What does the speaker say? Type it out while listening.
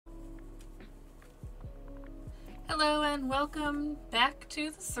Hello and welcome back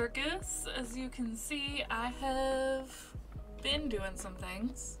to the circus. As you can see, I have been doing some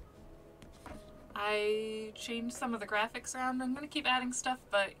things. I changed some of the graphics around. I'm going to keep adding stuff,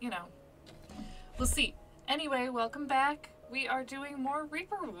 but you know, we'll see. Anyway, welcome back. We are doing more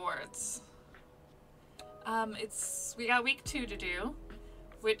Reaper Rewards. We got week 2 to do,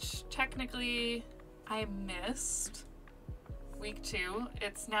 which technically I missed. Week 2.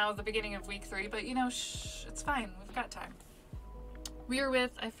 It's now the beginning of week 3, but you know, it's fine. We've got time. We are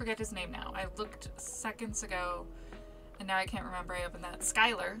with, I forget his name now. I looked seconds ago, and now I can't remember. I opened that.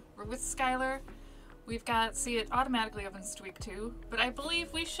 Skylar. We're with Skylar. We've got, see, it automatically opens to week 2, but I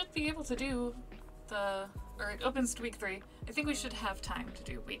believe we should be able to do it opens to week 3. I think we should have time to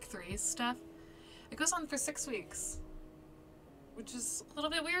do week 3 stuff. It goes on for 6 weeks, which is a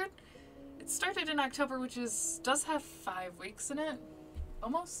little bit weird. It started in October, which does have 5 weeks in it,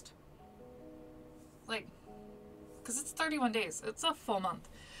 almost. Like, because it's 31 days. It's a full month.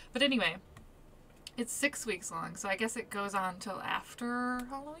 But anyway, it's 6 weeks long, so I guess it goes on till after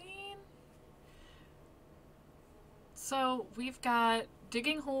Halloween. So we've got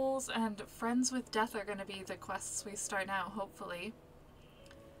digging holes and friends with death are going to be the quests we start now, hopefully.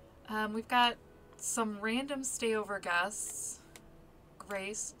 We've got some random stayover guests.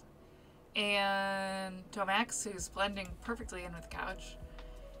 Grace. And Tomax, who's blending perfectly in with the couch.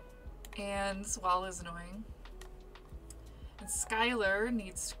 And Swall is annoying. And Skylar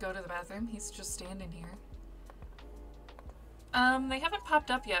needs to go to the bathroom. He's just standing here. They haven't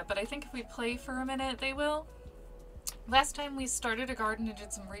popped up yet, but I think if we play for a minute, they will. Last time we started a garden and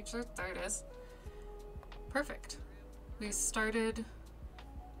did some research. There it is. Perfect. We started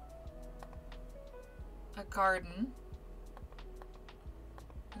a garden.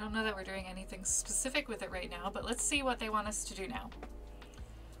 I don't know that we're doing anything specific with it right now, but let's see what they want us to do now.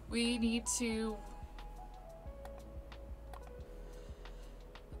 We need to...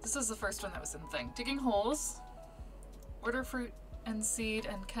 This is the first one that was in the thing. Digging holes. Order fruit and seed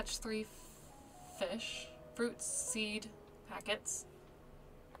and catch 3 fish. Fruit, seed, packets.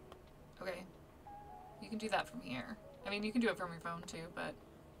 Okay. You can do that from here. I mean, you can do it from your phone too, but...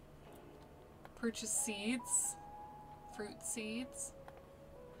 Purchase seeds. Fruit seeds.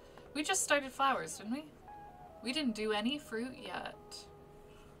 We just started flowers, didn't we? We didn't do any fruit yet.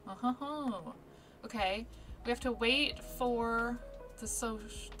 Okay. We have to wait for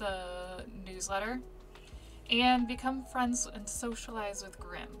the newsletter and become friends and socialize with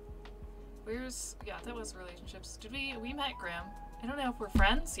Grim. Yeah, that was relationships. We met Grim. I don't know if we're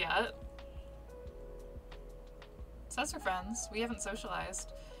friends yet. It says we're friends. We haven't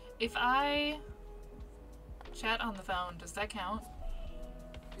socialized. If I chat on the phone, does that count?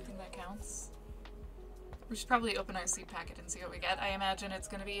 Do you think that counts? We should probably open our seed packet and see what we get. I imagine it's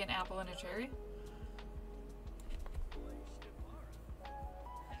going to be an apple and a cherry.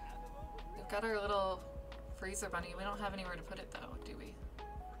 We've got our little freezer bunny. We don't have anywhere to put it though, do we?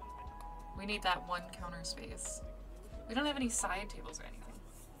 We need that one counter space. We don't have any side tables or anything.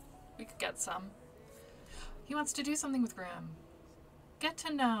 We could get some. He wants to do something with Grim. Get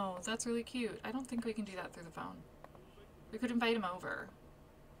to know. That's really cute. I don't think we can do that through the phone. We could invite him over.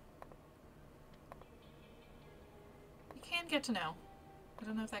 Can get to know. I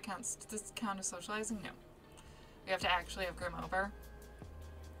don't know if that counts. Does this count as socializing? No. We have to actually have Grim over.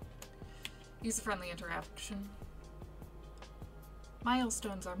 Use a friendly interaction.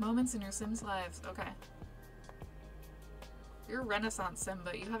 Milestones are moments in your Sims' lives. Okay. You're a Renaissance Sim,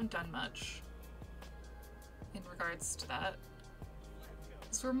 but you haven't done much in regards to that.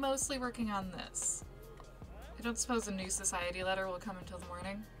 Because we're mostly working on this. I don't suppose a new society letter will come until the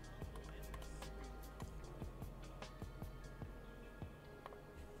morning.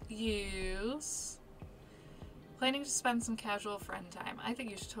 Use. Planning to spend some casual friend time. I think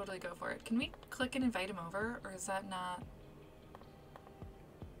you should totally go for it. Can we click and invite him over, or is that not?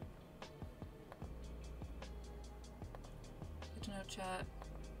 Get to know chat.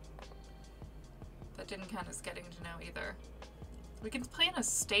 That didn't count as getting to know either. We can plan a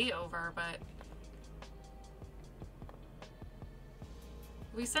stay over, but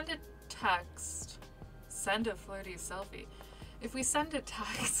we send a text. Send a flirty selfie. If we send a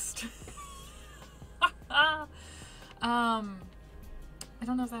text, I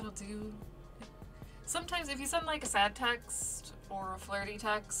don't know if that'll do. Sometimes if you send like a sad text or a flirty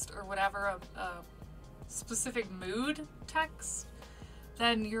text or whatever, a specific mood text,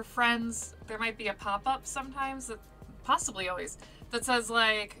 then your friends, there might be a pop-up sometimes, that possibly always, that says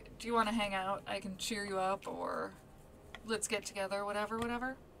like, do you want to hang out? I can cheer you up, or let's get together, whatever,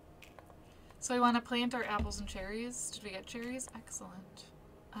 whatever. So we want to plant our apples and cherries. Did we get cherries? Excellent.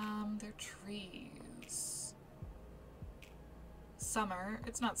 They're trees. summer.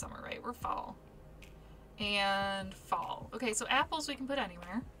 It's not summer, right? We're fall. And fall. Okay, so apples we can put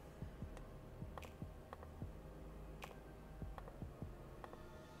anywhere.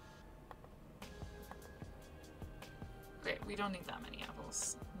 Okay, we don't need that many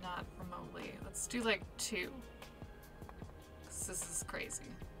apples. Not remotely. Let's do like 2. 'Cause this is crazy.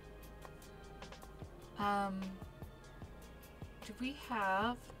 Do we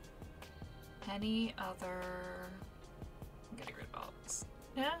have any other... I'm getting rid of all this.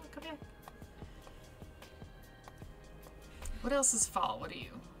 Yeah, come here. What else is fall? What are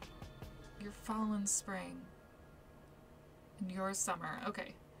you? You're fall and spring. And you're summer.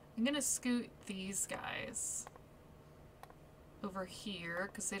 Okay. I'm gonna scoot these guys over here,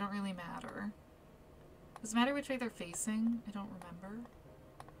 because they don't really matter. Does it matter which way they're facing? I don't remember.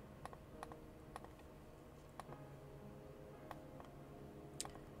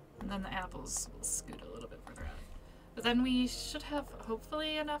 And then the apples will scoot a little bit further out. But then we should have,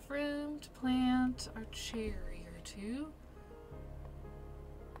 hopefully, enough room to plant our cherry or 2.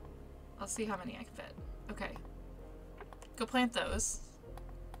 I'll see how many I can fit. Okay. Go plant those.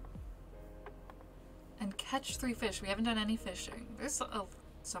 And catch 3 fish. We haven't done any fishing. There's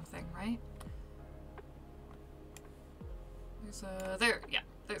something, right? There's a... There, yeah.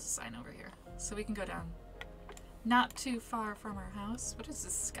 There's a sign over here. So we can go down. Not too far from our house. What is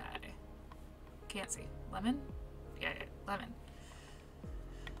this sky? Can't see. Lemon? Yeah, lemon.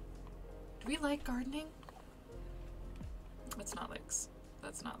 Do we like gardening? That's not lakes.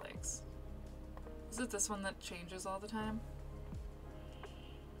 That's not lakes. Is it this one that changes all the time?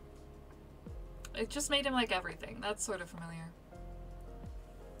 It just made him like everything. That's sort of familiar.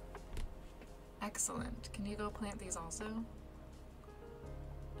 Excellent. Can you go plant these also?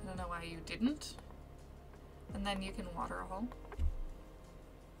 I don't know why you didn't. And then you can water all.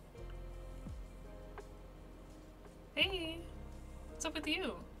 Hey! What's up with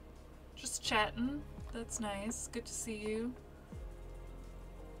you? Just chatting. That's nice. Good to see you.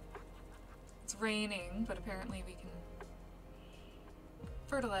 It's raining, but apparently we can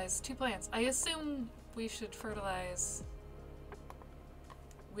fertilize 2 plants. I assume we should fertilize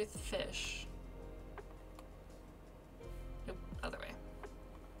with fish. Nope, other way.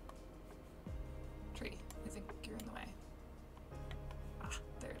 Tree. I think you're in the way. Ah,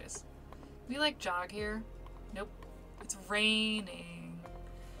 there it is. We like jog here. Nope. It's raining.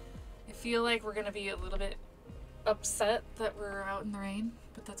 I feel like we're gonna be a little bit upset that we're out in the rain,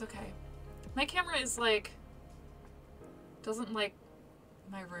 but that's okay. My camera is like, doesn't like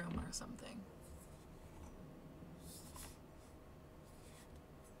my room or something.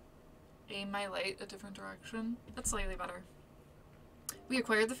 Aim my light a different direction. That's slightly better. We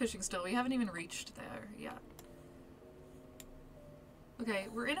acquired the fishing still. We haven't even reached there yet. Okay,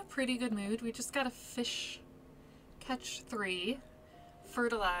 we're in a pretty good mood. We just gotta fish, catch 3,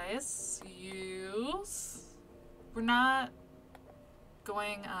 fertilize, use. We're not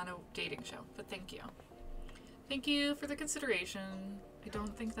going on a dating show, but thank you. Thank you for the consideration. I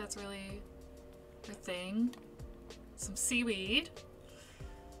don't think that's really your thing. Some seaweed.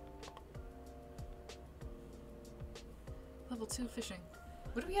 Level 2 fishing.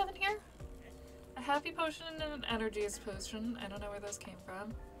 What do we have in here? A happy potion and an energies potion. I don't know where those came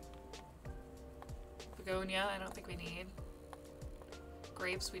from. Begonia, I don't think we need.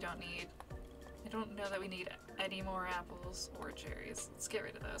 Grapes, we don't need. I don't know that we need any more apples or cherries. Let's get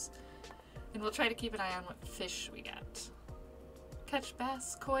rid of those. And we'll try to keep an eye on what fish we get. Catch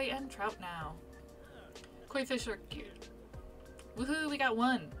bass, koi, and trout now. Koi fish are cute. Woohoo, we got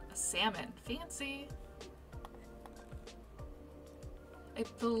 1. A salmon. Fancy. I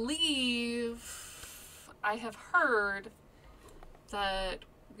believe I have heard that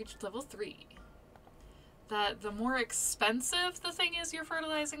we reached level 3. That the more expensive the thing is you're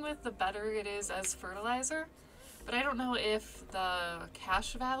fertilizing with, the better it is as fertilizer. But I don't know if the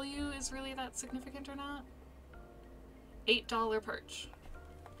cash value is really that significant or not. $8 perch.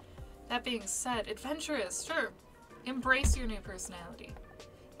 That being said, adventurous, sure. Embrace your new personality.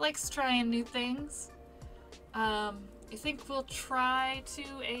 Likes trying new things. I think we'll try to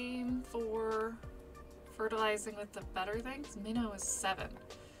aim for fertilizing with the better things. Minnow is 7.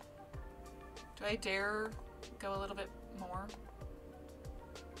 Do I dare go a little bit more?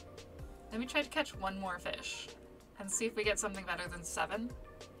 Let me try to catch 1 more fish and see if we get something better than 7.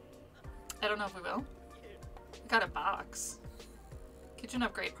 I don't know if we will. We got a box. Kitchen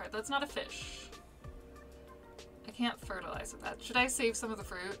upgrade part. That's not a fish. I can't fertilize with that. Should I save some of the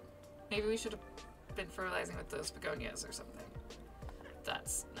fruit? Maybe we should have been fertilizing with those begonias or something.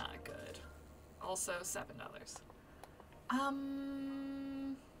 That's not good. Also $7.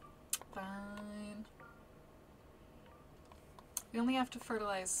 Fine. We only have to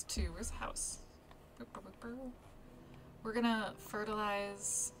fertilize 2. Where's the house? We're gonna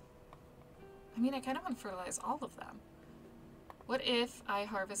fertilize... I mean, I kind of want to fertilize all of them. What if I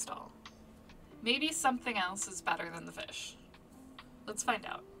harvest all? Maybe something else is better than the fish. Let's find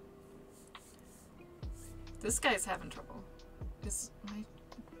out. This guy's having trouble.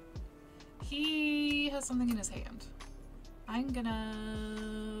 He has something in his hand. I'm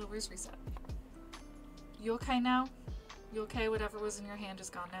gonna... Where's reset? You okay now? You okay? Whatever was in your hand is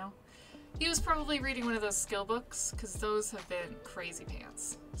gone now. He was probably reading one of those skill books, because those have been crazy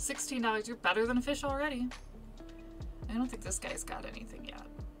pants. $16, you're better than a fish already. I don't think this guy's got anything yet.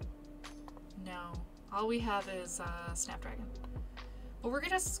 No. All we have is Snapdragon. Well, we're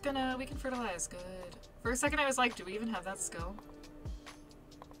just gonna... We can fertilize. Good. For a second I was like, do we even have that skill?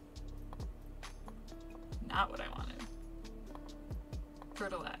 Not what I wanted.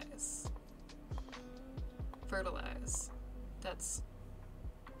 Fertilize. Fertilize. That's...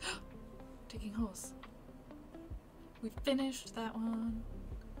 Digging holes. We finished that one.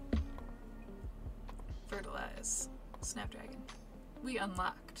 Fertilize. Snapdragon. We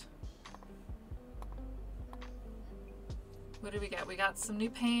unlocked. What did we get? We got some new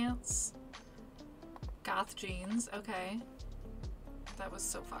pants. Goth jeans. Okay. That was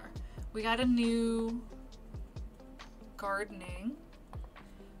so far. We got a new gardening.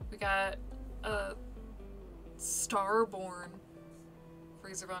 We got a Starborn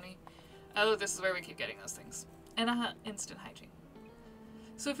Freezer Bunny. Oh, this is where we keep getting those things. And instant hygiene.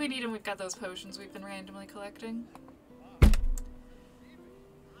 So if we need them, we've got those potions we've been randomly collecting.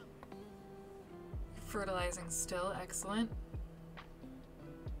 Fertilizing still, excellent.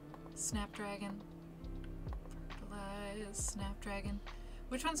 Snapdragon. Fertilize, Snapdragon.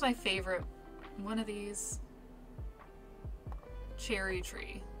 Which one's my favorite? One of these. Cherry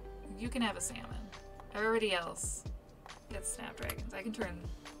tree. You can have a salmon. Everybody else gets Snapdragons. I can turn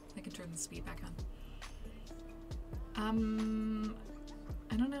the speed back on.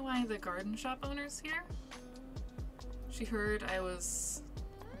 I don't know why the garden shop owner's here. She heard I was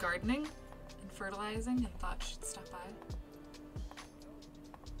gardening and fertilizing and thought she'd stop by.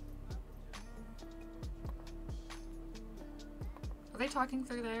 Are they talking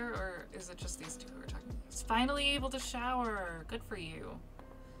through there, or is it just these two who are talking? He's finally able to shower! Good for you.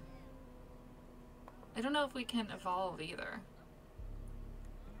 I don't know if we can evolve either.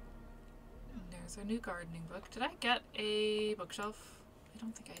 And there's our new gardening book. Did I get a bookshelf? I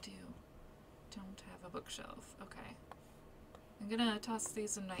don't think I do. Don't have a bookshelf. Okay. I'm gonna toss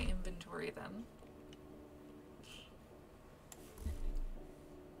these in my inventory then.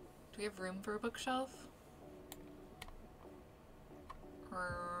 Do we have room for a bookshelf?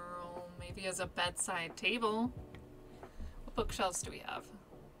 Or maybe as a bedside table? What bookshelves do we have?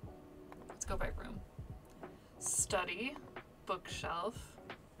 Let's go by room. Study. Bookshelf.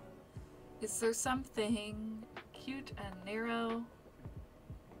 Is there something cute and narrow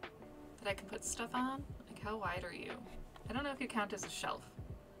that I can put stuff on? Like, how wide are you? I don't know if you count as a shelf.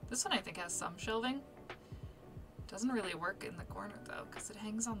 This one I think has some shelving. Doesn't really work in the corner though, because it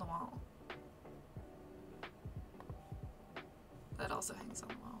hangs on the wall. That also hangs on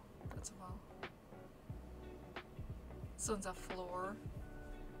the wall. That's a wall. This one's a floor.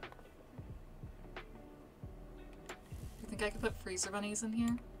 You think I could put freezer bunnies in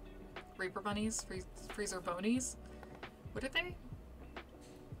here? Reaper bunnies? Freezer bonies? What are they?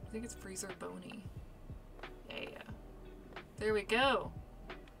 I think it's freezer bony. Yeah. There we go.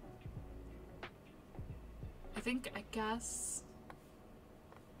 I guess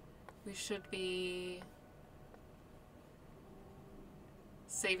we should be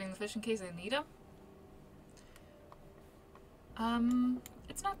saving the fish in case I need them.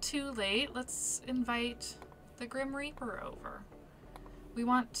 It's not too late. Let's invite the Grim Reaper over. We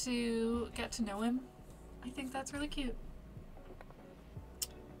want to get to know him. I think that's really cute.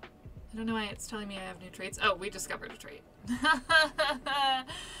 I don't know why it's telling me I have new traits. Oh, we discovered a trait.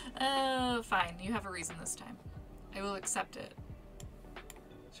 Oh, fine. You have a reason this time. I will accept it.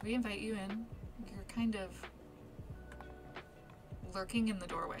 Should we invite you in? You're kind of lurking in the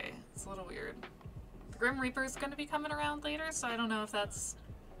doorway. It's a little weird. The Grim Reaper is going to be coming around later, so I don't know if that's,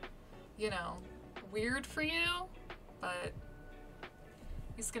 you know, weird for you, but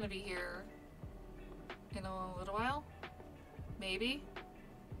he's going to be here in a little while. Maybe.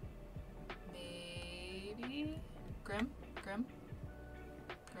 Maybe. Grim? Grim?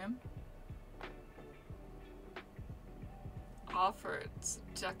 Grim? Offered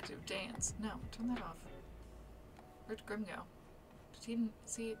seductive dance. No, turn that off. Where'd Grim go? Did he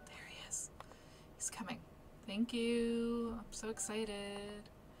see? There he is. He's coming. Thank you. I'm so excited.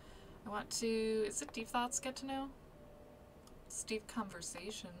 I want to... Is it Deep Thoughts Get to Know? Steep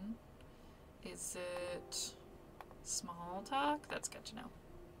conversation. Is it small talk? That's good to know.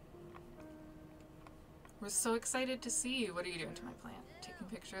 We're so excited to see you. What are you doing to my plant? Taking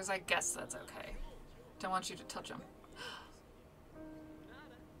pictures? I guess that's okay. Don't want you to touch them.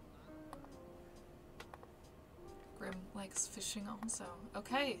 Grim likes fishing also.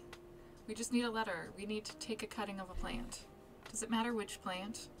 Okay. We just need a letter. We need to take a cutting of a plant. Does it matter which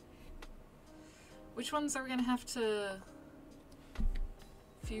plant? Which ones are we gonna have to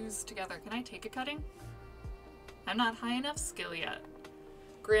fuse together? Can I take a cutting? I'm not high enough skill yet.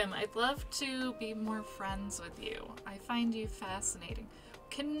 Grim, I'd love to be more friends with you. I find you fascinating.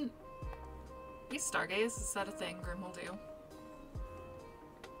 Can we stargaze? Is that a thing Grim will do?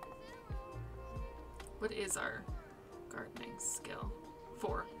 What is our gardening skill?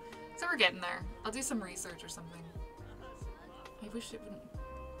 4. So we're getting there. I'll do some research or something. I wish it wouldn't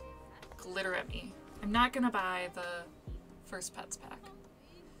glitter at me. I'm not gonna buy the first pets pack.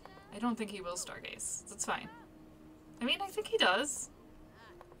 I don't think he will stargaze. That's fine. I mean, I think he does.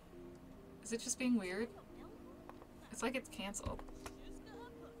 Is it just being weird? It's like it's canceled.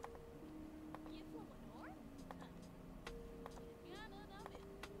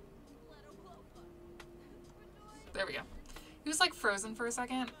 There we go. He was like frozen for a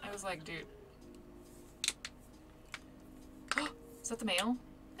second. I was like, dude. Is that the mail?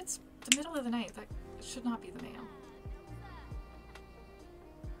 It's the middle of the night. That should not be the mail.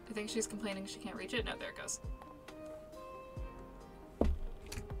 I think she's complaining she can't reach it. No, there it goes.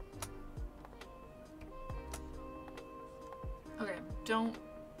 Okay, don't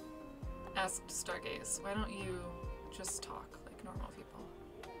ask to stargaze. Why don't you just talk like normal people?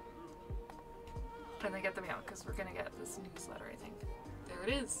 And then get the mail, because we're gonna get this newsletter, I think. There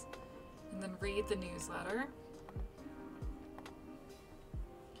it is. And then read the newsletter.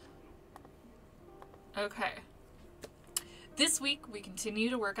 Okay. This week, we continue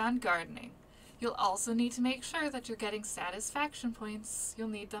to work on gardening. You'll also need to make sure that you're getting satisfaction points. You'll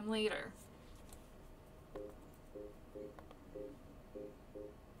need them later.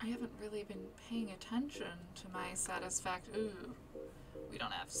 I haven't really been paying attention to my satisfaction. Ooh, we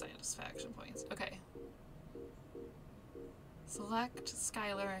don't have satisfaction points. Okay. Select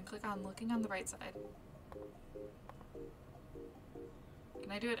Skylar and click on looking on the right side.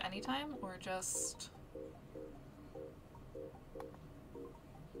 Can I do it anytime or just...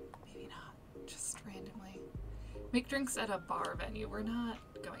 Maybe not. Just randomly. Make drinks at a bar venue. We're not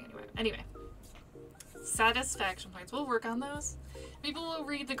going anywhere. Anyway. Satisfaction points. We'll work on those. Maybe we'll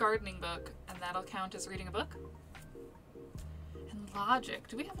read the gardening book, and that'll count as reading a book. And logic.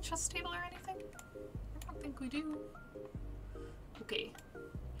 Do we have a chess table or anything? I don't think we do. Okay.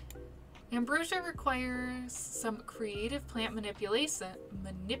 Ambrosia requires some creative plant manipulation.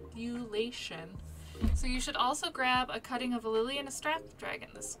 So you should also grab a cutting of a lily and a snapdragon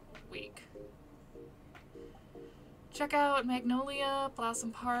this week. Check out Magnolia,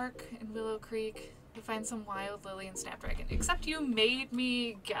 Blossom Park, and Willow Creek. You'll find some wild lily and snapdragon. Except you made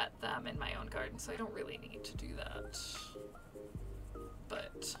me get them in my own garden, so I don't really need to do that.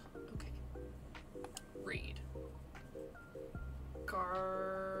 But, okay. Read.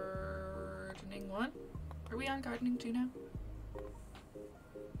 Gardening 1? Are we on gardening 2 now?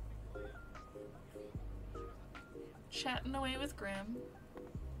 Chatting away with Grim.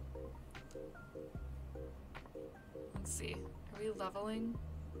 Let's see. Are we leveling?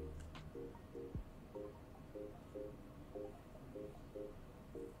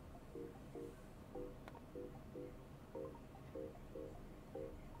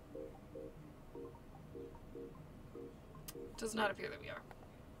 Does not appear that we are.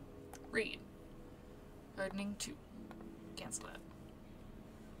 Read. Gardening 2. Cancel that.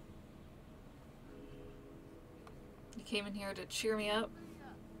 You came in here to cheer me up.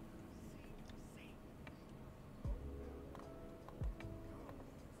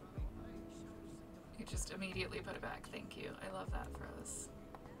 You just immediately put it back. Thank you. I love that for us.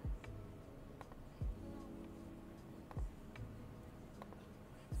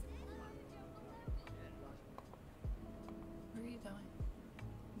 Where are you going?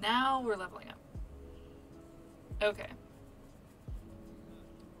 Now we're leveling up. Okay.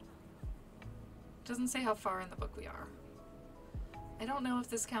 Doesn't say how far in the book we are. I don't know if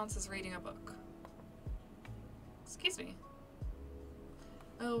this counts as reading a book. Excuse me.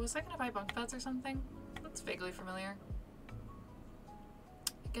 Oh, was I gonna buy bunk beds or something? That's vaguely familiar.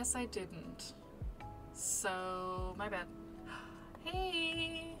 I guess I didn't. So, my bad.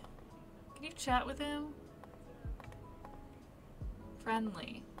 Hey! Can you chat with him?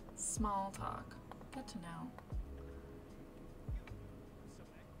 Friendly. Small talk. Good to know.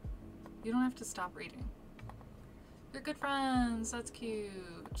 You don't have to stop reading. You're good friends. That's cute.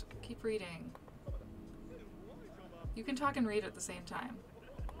 Keep reading. You can talk and read at the same time.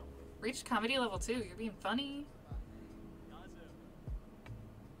 Reached comedy level 2. You're being funny.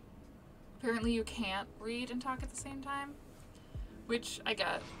 Apparently you can't read and talk at the same time, which I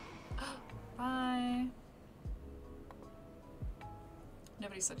get. Bye.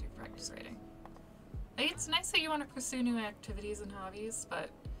 Nobody said you practice writing. It's nice that you want to pursue new activities and hobbies,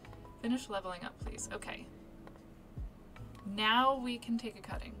 but finish leveling up, please. Okay. Now we can take a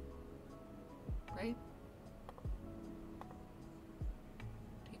cutting. Right?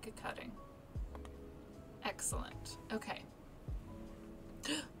 Take a cutting. Excellent. Okay.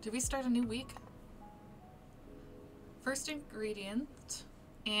 Did we start a new week? First ingredient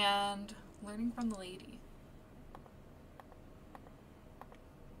and learning from the lady.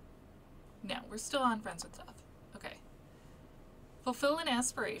 No, we're still on Friends with Death. Okay. Fulfill an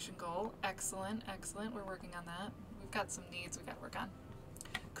aspiration goal. Excellent, excellent. We're working on that. We've got some needs we gotta work on.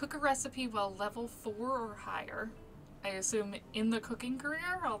 Cook a recipe while level 4 or higher. I assume in the cooking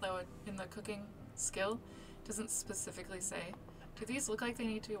career, although in the cooking skill, doesn't specifically say. Do these look like they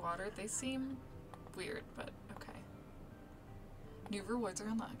need to be watered? They seem weird, but okay. New rewards are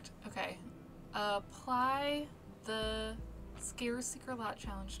unlocked. Okay. Apply the Scare Seeker Lot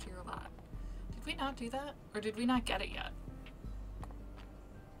challenge to your lot. Did we not do that? Or did we not get it yet?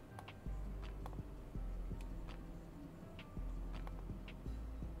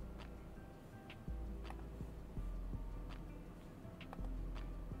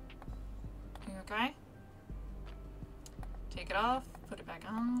 You okay? Take it off, put it back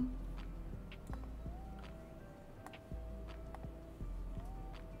on.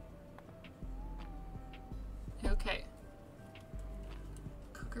 Okay.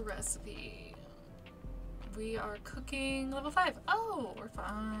 Cook a recipe. We are cooking level 5. Oh, we're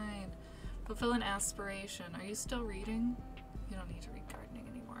fine. Fulfill an aspiration. Are you still reading? You don't need to read gardening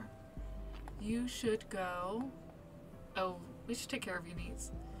anymore. You should go. Oh, we should take care of your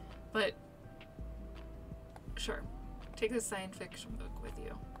needs. But, sure. Take this science fiction book with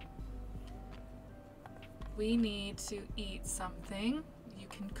you. We need to eat something. You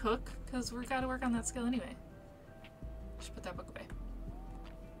can cook, because we've got to work on that skill anyway. Should put that book away.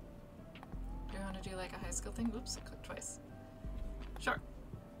 Do you want to do like a high skill thing? Oops, I clicked twice. Sure.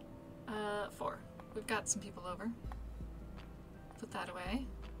 4. We've got some people over. Put that away.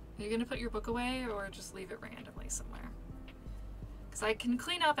 Are you going to put your book away or just leave it randomly somewhere? Because I can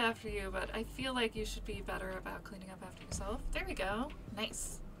clean up after you, but I feel like you should be better about cleaning up after yourself. There we go.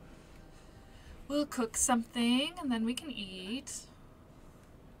 Nice. We'll cook something and then we can eat.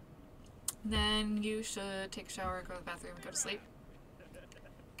 Then you should take a shower, go to the bathroom, and go to sleep.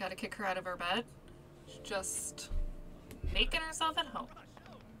 Gotta kick her out of her bed. She's just making herself at home.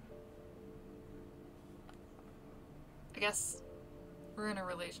 I guess we're in a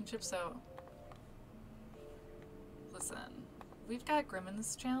relationship, so listen. We've got Grim in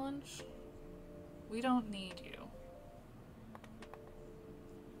this challenge. We don't need you.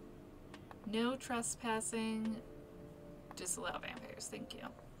 No trespassing. Disallow vampires. Thank you.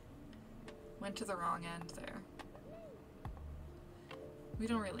 Went to the wrong end there. We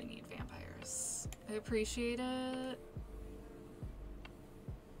don't really need vampires. I appreciate it.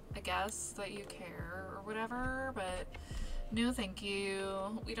 I guess that you care or whatever, but no thank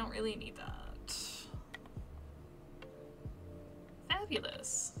you. We don't really need that.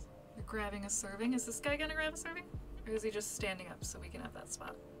 Fabulous. You're grabbing a serving. Is this guy gonna grab a serving? Or is he just standing up so we can have that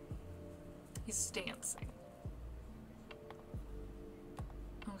spot? He's dancing.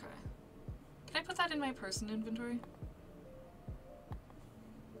 Okay. Can I put that in my person inventory?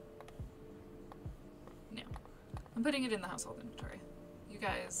 No. I'm putting it in the household inventory. You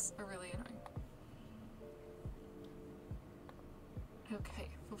guys are really annoying. Okay.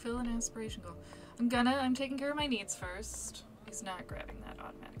 Fulfill an aspiration goal. I'm taking care of my needs first. He's not grabbing that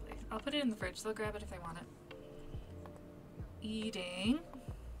automatically. I'll put it in the fridge. They'll grab it if they want it. Eating.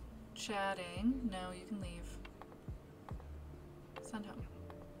 Chatting. No, you can leave. Send home.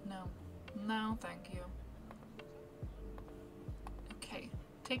 No. No, thank you. Okay.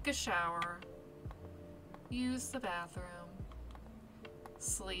 Take a shower. Use the bathroom.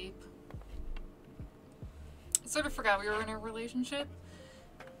 Sleep. Sort of forgot we were in a relationship.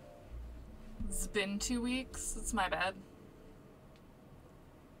 It's been 2 weeks. It's my bad.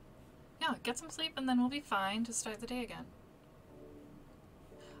 Yeah, get some sleep and then we'll be fine to start the day again.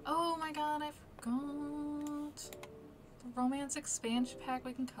 Oh my god, I forgot. The romance expansion pack,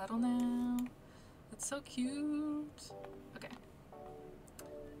 we can cuddle now. That's so cute. Okay.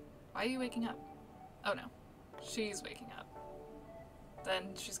 Why are you waking up? Oh no. She's waking up.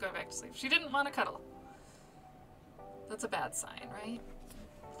 Then she's going back to sleep. She didn't want to cuddle. That's a bad sign, right?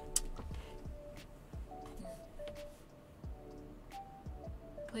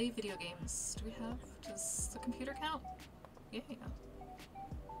 Play video games. Do we have? Does the computer count? Yeah.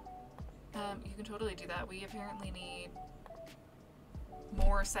 You can totally do that. We apparently need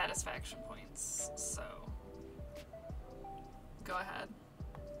more satisfaction points, so go ahead.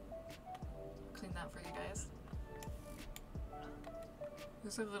 Clean that for you guys.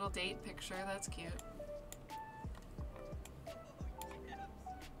 There's a little date picture. That's cute.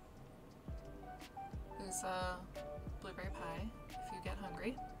 There's a blueberry pie if you get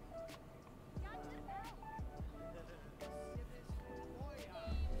hungry.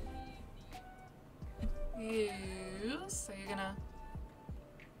 So you're gonna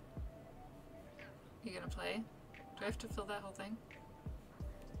play? Do I have to fill that whole thing?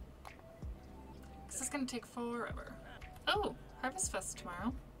 This is gonna take forever. Oh, Harvest Fest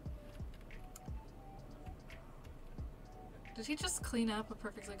tomorrow. Did he just clean up a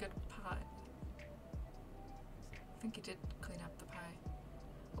perfectly good pie? I think he did clean up the pie.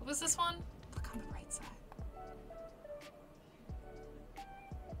 What was this one? Look on the right side.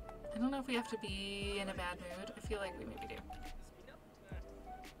 I don't know if we have to be in a bad mood. I feel like we maybe do.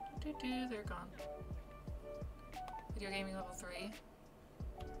 They're gone. Video gaming level 3.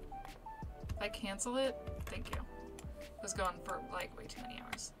 If I cancel it, thank you. It was going for like way too many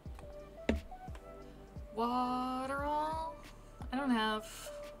hours. Waterall? I don't have...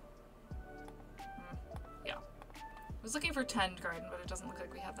 yeah. I was looking for Tend Garden, but it doesn't look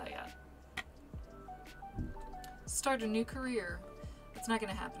like we have that yet. Start a new career. It's not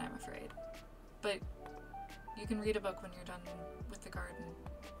gonna happen, I'm afraid. But you can read a book when you're done with the garden.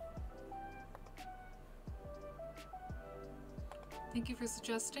 Thank you for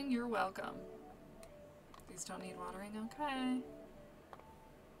suggesting. You're welcome. These don't need watering. Okay.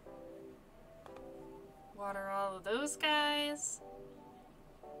 Water all of those guys.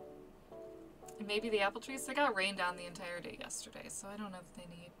 And maybe the apple trees. They got rained on the entire day yesterday, so I don't know if they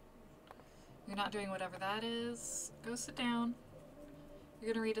need... You're not doing whatever that is. Go sit down.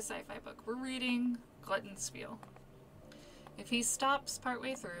 You're gonna read a sci-fi book. We're reading Gluttonspiel. If he stops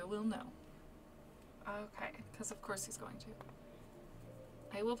partway through, we'll know. Okay, because of course he's going to.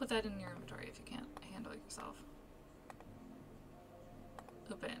 I will put that in your inventory if you can't handle it yourself.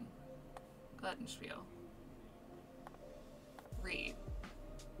 Open. Gluttonspiel. Read.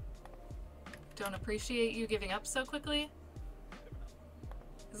 Don't appreciate you giving up so quickly.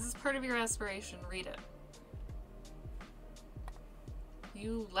 This is part of your aspiration. Read it.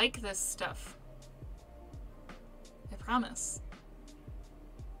 You like this stuff. I promise.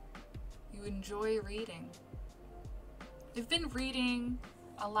 You enjoy reading. I've been reading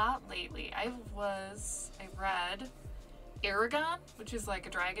a lot lately. I read Aragon, which is like a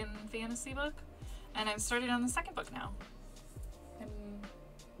dragon fantasy book, and I've started on the second book now. I'm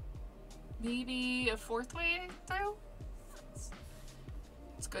maybe a fourth way through.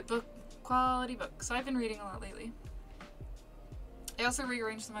 It's a good book, quality book. So I've been reading a lot lately. I also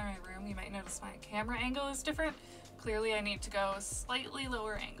rearranged some of my room. You might notice my camera angle is different. Clearly I need to go a slightly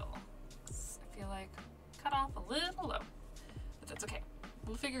lower angle. I feel like cut off a little low, but that's okay.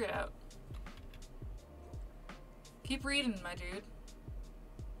 We'll figure it out. Keep reading, my dude.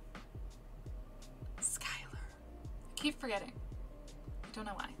 Skylar. I keep forgetting. I don't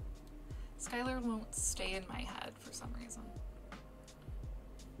know why. Skylar won't stay in my head for some reason.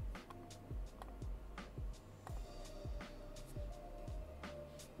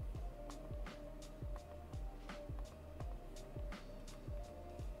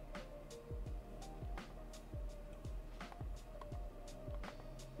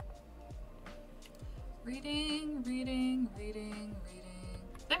 Reading.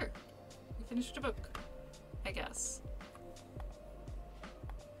 There! You finished a book. I guess.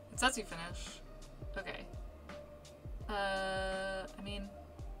 It says you finish. Okay. I mean...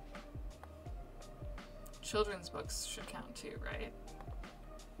 children's books should count too, right?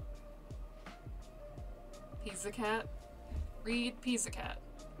 Pizza Cat? Read Pizza Cat.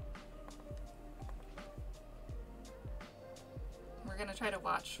 We're gonna try to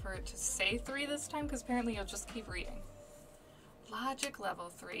watch for it to say 3 this time, because apparently you'll just keep reading. Logic level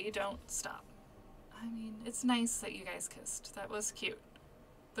 3, don't stop. I mean, it's nice that you guys kissed. That was cute.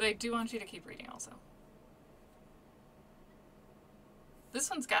 But I do want you to keep reading also. This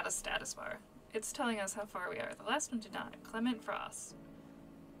one's got a status bar. It's telling us how far we are. The last one did not. Clement Frost.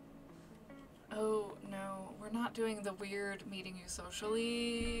 Oh, no. We're not doing the weird meeting you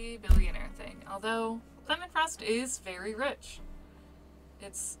socially billionaire thing. Although, Clement Frost is very rich.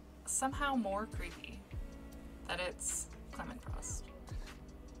 It's somehow more creepy that it's Clement Frost.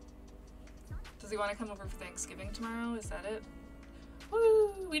 Does he want to come over for Thanksgiving tomorrow? Is that it?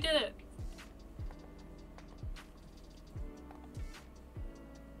 Woo! We did it!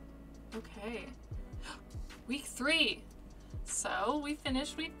 Okay. Week 3! So, we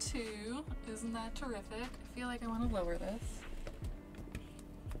finished week 2. Isn't that terrific? I feel like I want to lower this.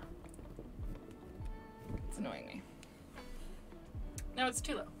 It's annoying me. No, it's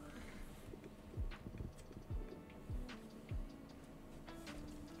too low.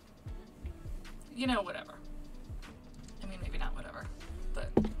 You know, whatever. I mean, maybe not whatever, but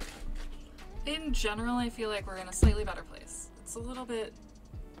in general, I feel like we're in a slightly better place. It's a little bit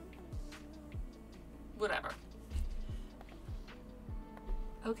whatever.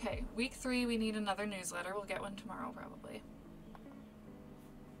 Okay, week 3, we need another newsletter. We'll get one tomorrow, probably.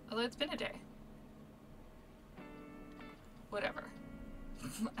 Although it's been a day. Whatever.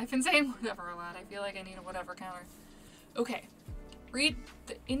 I've been saying whatever a lot. I feel like I need a whatever counter. Okay. Read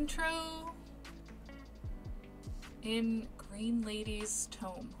the intro in Green Lady's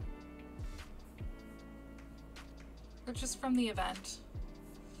tome. Purchase from the event.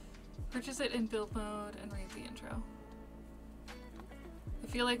 Purchase it in build mode and read the intro. I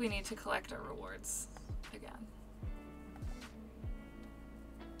feel like we need to collect our rewards again.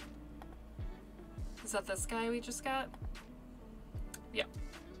 Is that this guy we just got? Yep.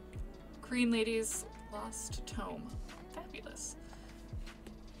 Green Lady's Lost Tome. Fabulous.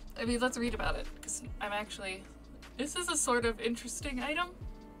 I mean, let's read about it, because I'm actually... This is a sort of interesting item.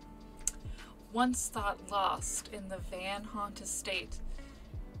 Once thought lost in the Van Haunt estate.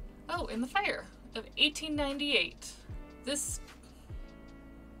 Oh, in the fire of 1898. This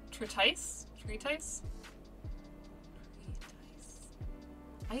treatise?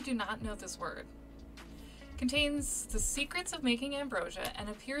 I do not know this word. Contains the secrets of making ambrosia and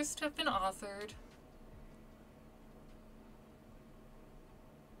appears to have been authored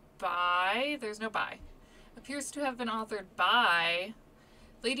by... There's no by. Appears to have been authored by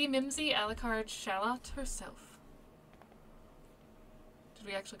Lady Mimsy Alucard Shalott herself. Did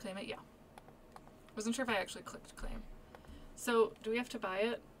we actually claim it? Yeah. Wasn't sure if I actually clicked claim. So, do we have to buy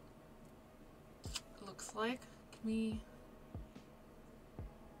it? Looks like. Can we...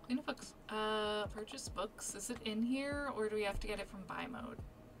 Clean up books. Purchase books. Is it in here, or do we have to get it from buy mode?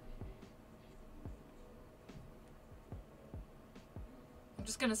 I'm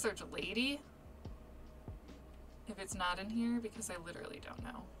just gonna search lady. If it's not in here, because I literally don't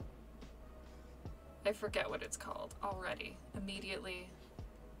know. I forget what it's called already. Immediately.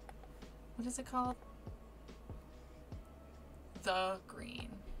 What is it called? The Green.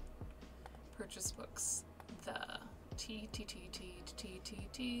 Purchase books. The T T T T T T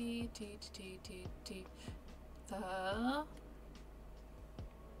T T T T T the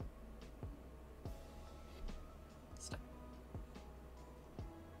stop.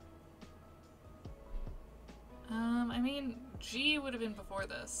 I mean, G would have been before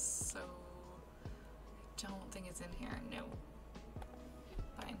this, so I don't think it's in here. No.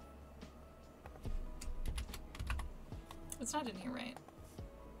 Fine. It's not in here, right?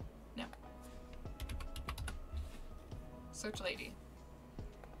 No. Search lady.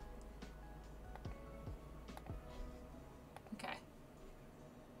 Okay.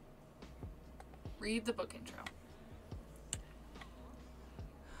 Read the book intro.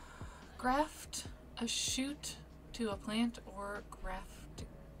 Graft a shoot to a plant or graft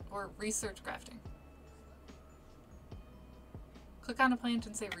or research grafting. Click on a plant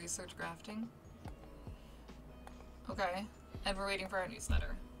and say research grafting. Okay. And we're waiting for our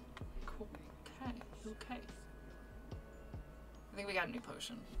newsletter. Cool. Okay. Okay. I think we got a new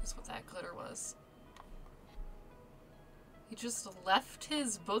potion, is what that glitter was. He just left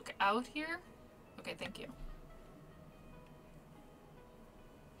his book out here? Okay, thank you.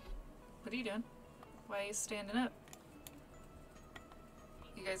 What are you doing? Why are you standing up?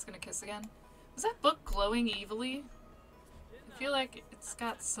 You guys gonna kiss again? Is that book glowing evilly? I feel like it's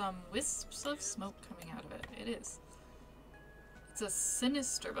got some wisps of smoke coming out of it. It is. It's a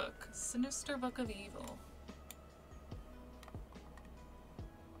sinister book. Sinister book of evil.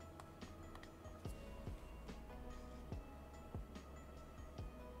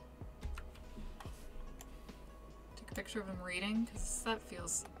 Take a picture of him reading, because that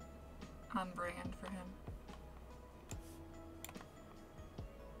feels on brand for him.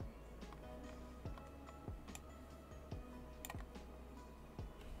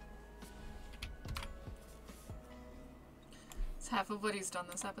 It's half of what he's done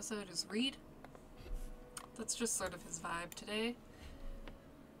this episode is read. That's just sort of his vibe today.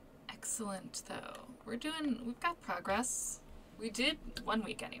 Excellent, though. We've got progress. We did 1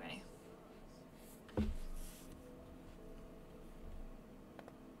 week anyway.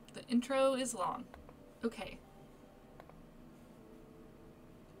 The Intro is long. Okay.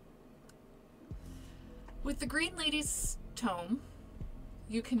 With the Green Lady's Tome,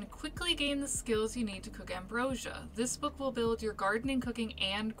 you can quickly gain the skills you need to cook ambrosia. This book will build your gardening, cooking,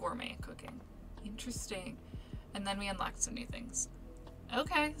 and gourmet cooking. Interesting. And then we unlock some new things.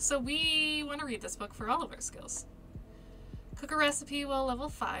 Okay, so we want to read this book for all of our skills. Cook a recipe while level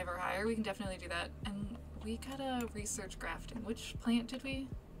 5 or higher. We can definitely do that. And we gotta research grafting. Which plant did we?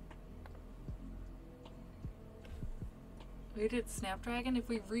 We did Snapdragon. If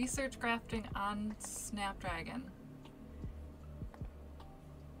we research grafting on Snapdragon.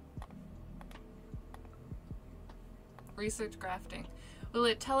 Research grafting. Will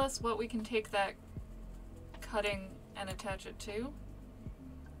it tell us what we can take that cutting and attach it to?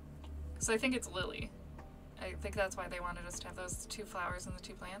 Because I think it's lily. I think that's why they wanted us to have those 2 flowers and the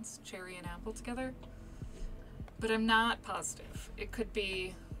 2 plants, cherry and apple together. But I'm not positive. It could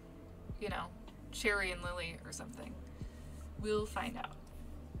be, you know, cherry and lily or something. We'll find out.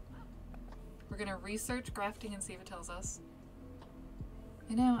 We're gonna research grafting and see if it tells us.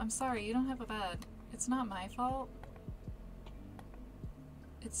 I know, I'm sorry, you don't have a bed. It's not my fault.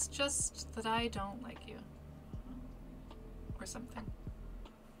 It's just that I don't like you. Or something.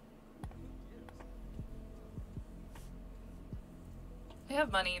 I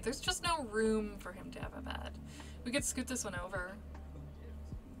have money. There's just no room for him to have a bed. We could scoot this one over.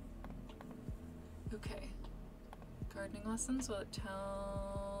 Okay. Gardening lessons. Will it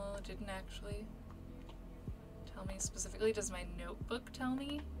tell... It didn't actually tell me specifically. Does my notebook tell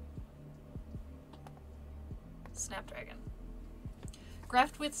me? Snapdragon.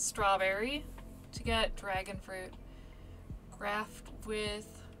 Graft with strawberry to get dragon fruit. Graft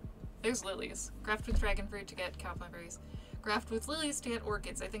with... There's lilies. Graft with dragon fruit to get cowplant berries. Graft with lilies to get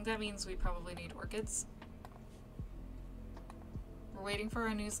orchids. I think that means we probably need orchids. We're waiting for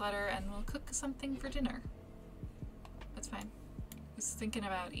our newsletter and we'll cook something for dinner. That's fine. He's thinking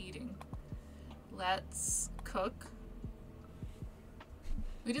about eating. Let's cook.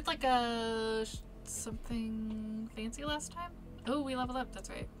 We did like a... something fancy last time? Oh, we leveled up, that's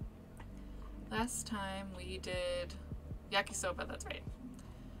right. Last time we did yakisoba, that's right.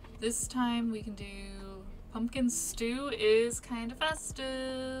 This time we can do pumpkin stew is kind of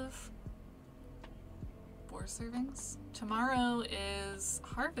festive. 4 servings. Tomorrow is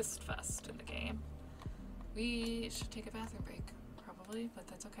Harvest Fest in the game. We should take a bathroom break, probably, but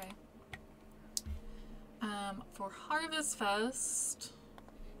that's okay. For Harvest Fest,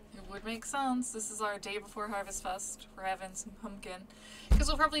 it would make sense. This is our day before Harvest Fest. We're having some pumpkin. Because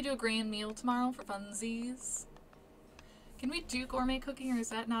we'll probably do a grand meal tomorrow for funsies. Can we do gourmet cooking or is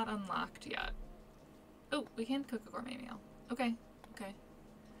that not unlocked yet? Oh, we can cook a gourmet meal. Okay, okay.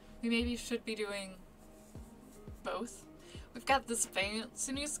 We maybe should be doing both. We've got this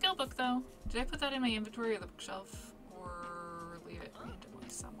fancy new skill book though. Did I put that in my inventory or the bookshelf? Or leave it randomly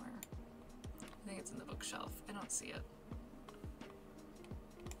somewhere? I think it's in the bookshelf. I don't see it.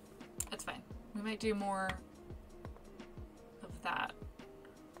 That's fine. We might do more of that.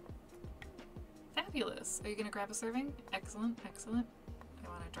 Fabulous. Are you gonna grab a serving? Excellent, excellent. I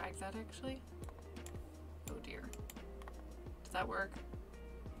want to drag that actually. Oh dear. Did that work?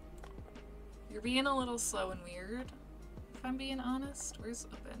 You're being a little slow and weird, if I'm being honest. Where's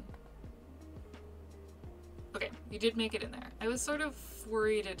open? Okay, you did make it in there. I was sort of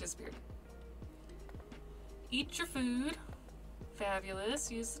worried it disappeared. Eat your food.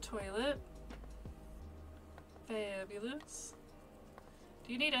 Fabulous. Use the toilet. Fabulous.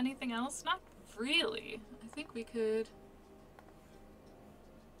 Do you need anything else? Not really. I think we could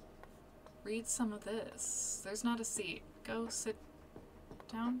read some of this. There's not a seat. Go sit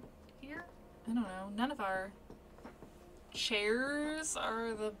down here? I don't know. None of our chairs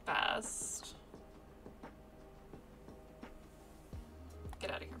are the best.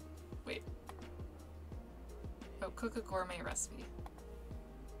 Get out of here. Wait. Oh, cook a gourmet recipe.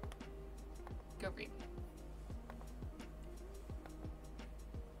 Go read.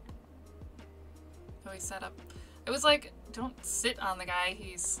 Oh, he sat up. It was like, don't sit on the guy,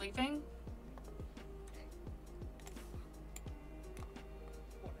 he's sleeping.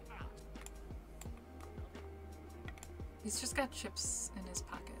 He's just got chips in his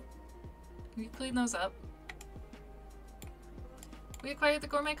pocket. Can you clean those up? We acquired the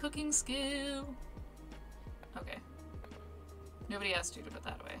gourmet cooking skill. Okay. Nobody asked you to put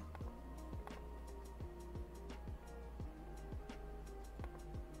that away.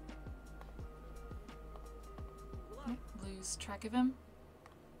 Lose track of him.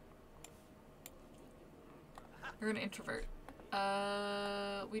 You're an introvert.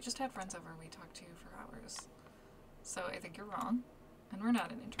 We just had friends over we talked to for hours. So I think you're wrong. And we're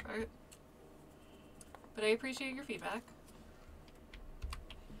not an introvert. But I appreciate your feedback.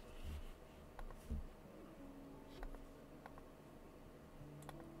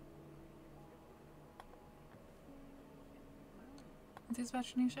 Enthused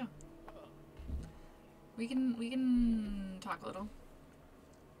about your new show. We can talk a little.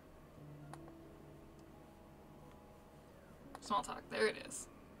 Small talk. There it is.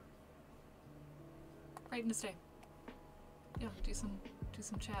 Brighten to stay. Yeah, do some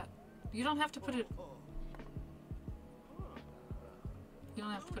chat. You don't have to put it. You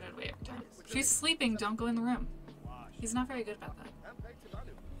don't have to put it away every time. If she's sleeping, don't go in the room. He's not very good about that.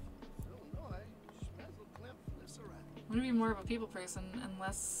 I'm gonna be more of a people person and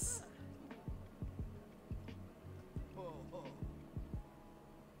less.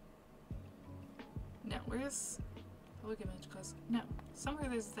 No, where's public image close? No, somewhere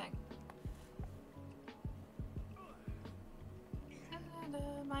there's a thing. And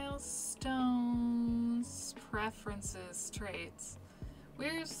milestones, preferences, traits.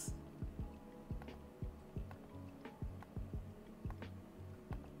 Where's?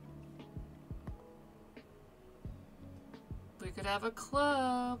 We could have a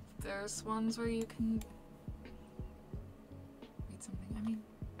club. There's ones where you can read something. I mean,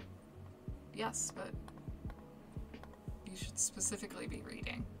 yes, but you should specifically be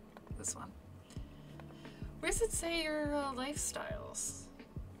reading this one. Where does it say your lifestyles?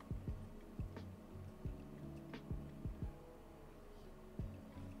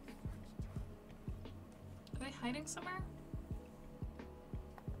 Are they hiding somewhere?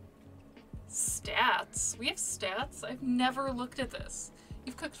 Stats? We have stats? I've never looked at this.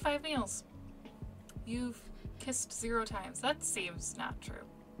 You've cooked 5 meals. You've kissed 0 times. That seems not true.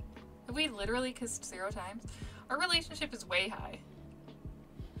 Have we literally kissed 0 times? Our relationship is way high.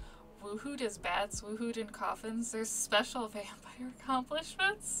 Woohooed as bats, woohooed in coffins. There's special vampire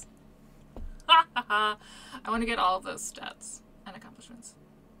accomplishments. Ha ha ha. I want to get all of those stats and accomplishments.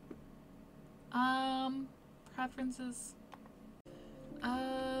 Preferences.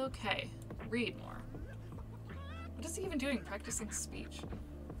 Okay. Read more. What is he even doing? Practicing speech.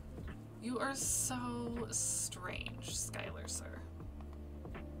 You are so strange, Skylar, sir.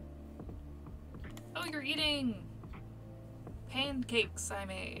 Oh, you're eating pancakes I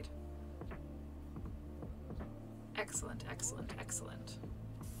made. Excellent, excellent, excellent.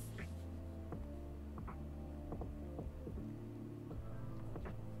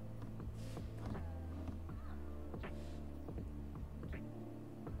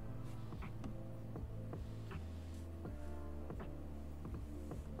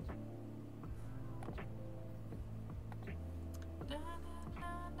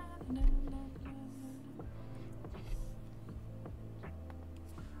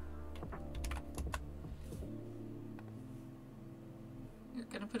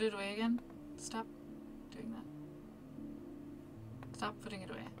 Put it away again? Stop doing that. Stop putting it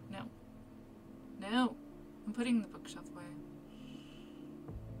away. No. No! I'm putting the bookshelf away.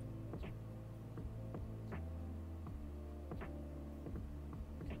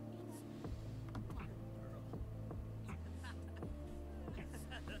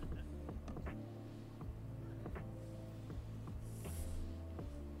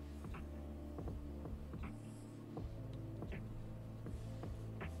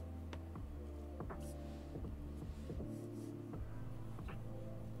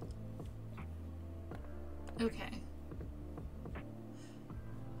 Okay.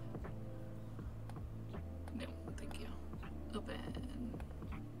 No, thank you. Open.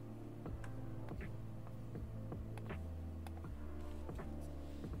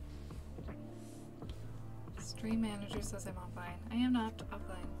 Stream manager says I'm offline. I am not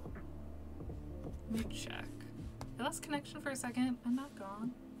offline. Let me check. I lost connection for a second. I'm not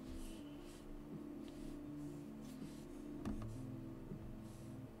gone.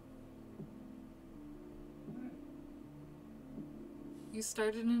 You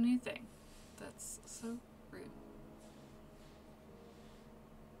started a new thing. That's so rude.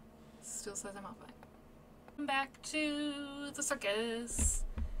 Still says I'm offline. I'm back to the circus.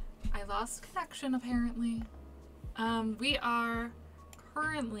 I lost connection apparently. We are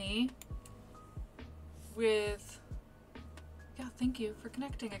currently with, yeah, thank you for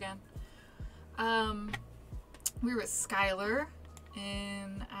connecting again. We're with Skylar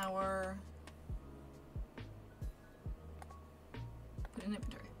in our put in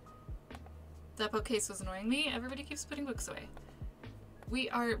inventory. That bookcase was annoying me. Everybody keeps putting books away. We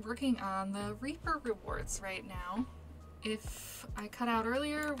are working on the Reaper rewards right now. If I cut out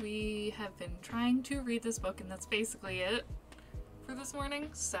earlier, we have been trying to read this book, and that's basically it for this morning,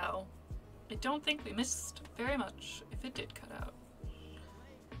 so I don't think we missed very much if it did cut out.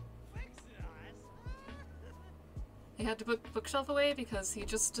 I had to put the bookshelf away because he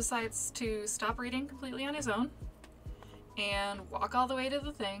just decides to stop reading completely on his own and walk all the way to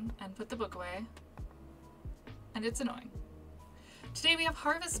the thing and put the book away. And it's annoying. Today we have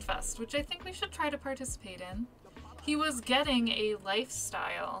Harvest Fest, which I think we should try to participate in. He was getting a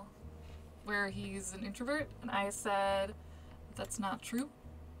lifestyle where he's an introvert, and I said that's not true.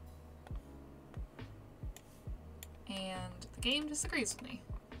 And the game disagrees with me.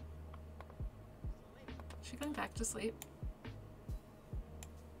 Is she going back to sleep?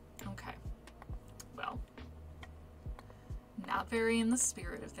 Okay. Well, not very in the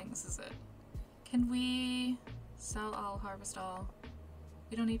spirit of things, is it? Can we sell all, harvest all?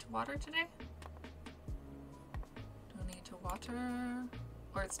 We don't need to water today? Don't need to water.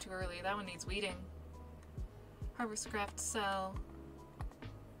 Or it's too early. That one needs weeding. Harvest, craft, sell.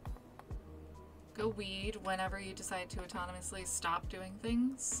 Go weed whenever you decide to autonomously stop doing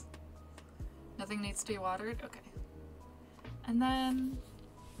things. Nothing needs to be watered? Okay. And then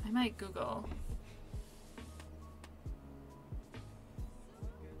I might Google.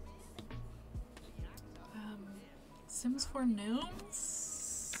 Sims for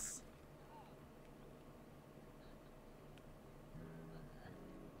gnomes?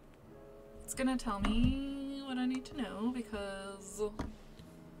 It's gonna tell me what I need to know because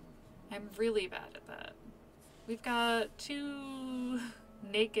I'm really bad at that. We've got 2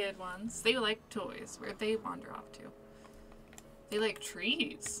 naked ones. They like toys. Where'd they wander off to? They like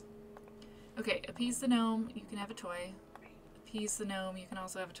trees. Okay, appease the gnome, you can have a toy. Appease the gnome, you can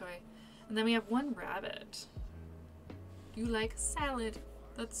also have a toy. And then we have 1 rabbit. You like salad.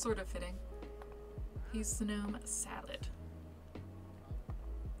 That's sort of fitting. Appease the gnome, salad.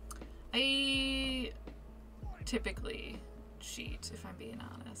 I typically cheat, if I'm being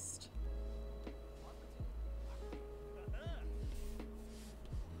honest.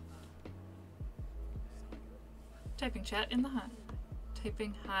 Typing chat in the hi.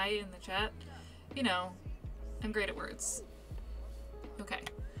 Typing hi in the chat. You know, I'm great at words. Okay.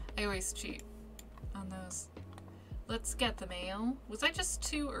 I always cheat on those. Let's get the mail. Was I just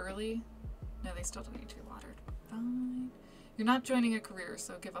too early? No, they still don't need to be watered. Fine. You're not joining a career,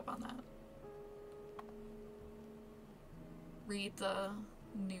 so give up on that. Read the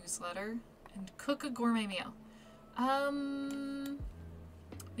newsletter and cook a gourmet meal.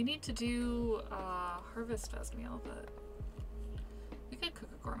 We need to do a Harvest Fest meal, but we could cook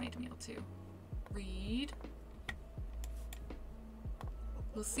a gourmet meal too. Read.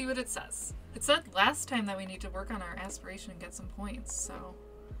 We'll see what it says. It said last time that we need to work on our aspiration and get some points, so.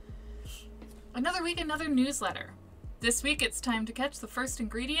 Another week, another newsletter. This week it's time to catch the first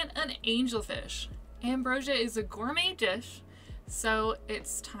ingredient, an angelfish. Ambrosia is a gourmet dish, so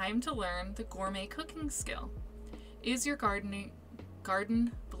it's time to learn the gourmet cooking skill. Is your garden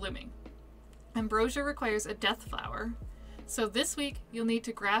blooming? Ambrosia requires a death flower, so this week you'll need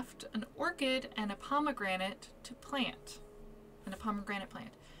to graft an orchid and a pomegranate to plant. And a pomegranate plant.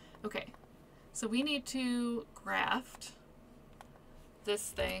 Okay, so we need to graft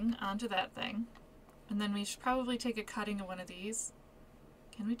this thing onto that thing. And then we should probably take a cutting of one of these.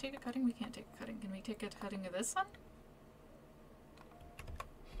 Can we take a cutting? We can't take a cutting. Can we take a cutting of this one?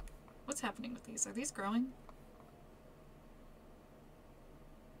 What's happening with these? Are these growing?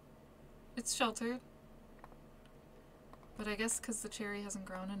 It's sheltered. But I guess because the cherry hasn't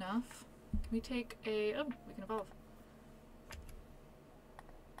grown enough. Can we take a... Oh, we can evolve.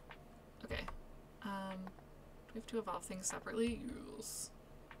 Okay. Do we have to evolve things separately? Yes.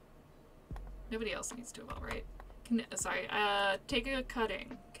 Nobody else needs to evolve, right? Sorry, take a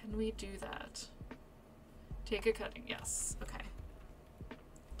cutting. Can we do that? Take a cutting, yes. Okay.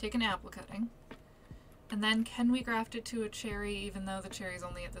 Take an apple cutting. And then can we graft it to a cherry even though the cherry's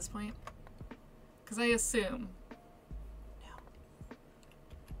only at this point? Because I assume. No.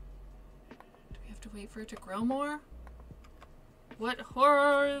 Do we have to wait for it to grow more? What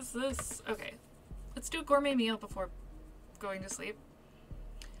horror is this? Okay. Let's do a gourmet meal before going to sleep.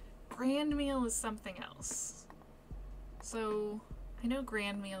 Grand meal is something else. So, I know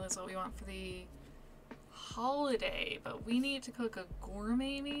grand meal is what we want for the holiday, but we need to cook a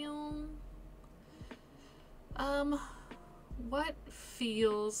gourmet meal. What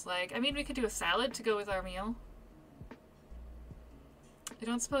feels like... I mean, we could do a salad to go with our meal. I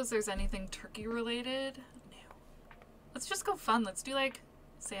don't suppose there's anything turkey related. No. Let's just go fun. Let's do, like,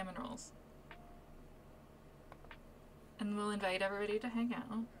 salmon rolls. And we'll invite everybody to hang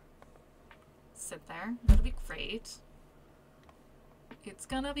out. Sit there. That'll be great. It's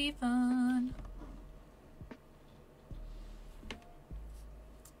gonna be fun.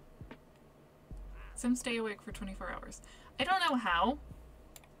 Sim stay awake for 24 hours. I don't know how,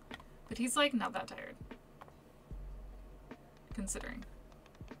 but he's like not that tired. considering.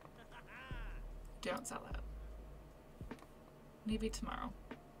 Don't sell out. Maybe tomorrow.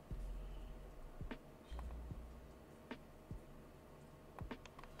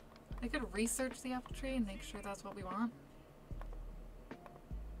 I could research the apple tree and make sure that's what we want.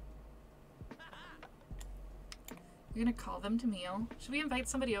 You're gonna call them to meal. Should we invite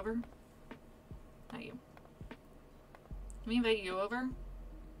somebody over? Not you. Can we invite you over? Not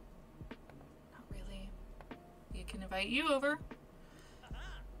really. We can invite you over.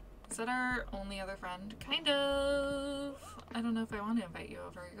 Is that our only other friend? Kind of. I don't know if I want to invite you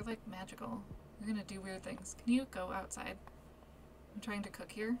over. You're like magical. You're gonna do weird things. Can you go outside? I'm trying to cook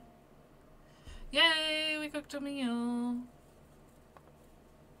here. Yay! We cooked a meal.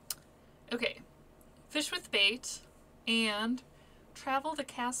 Okay. Fish with bait and travel to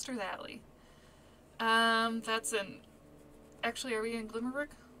Castor Alley. That's in... Actually, are we in Glimmerbrook?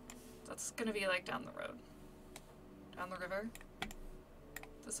 That's gonna be like down the road. Down the river.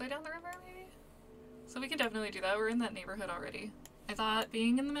 This way down the river, maybe? So we can definitely do that. We're in that neighborhood already. I thought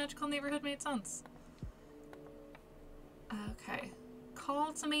being in the magical neighborhood made sense. Okay.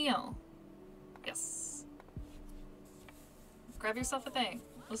 Call to meal. Yes. Grab yourself a thing.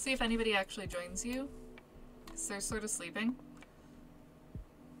 We'll see if anybody actually joins you. Because they're sort of sleeping.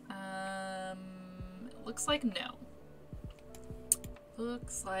 Looks like no.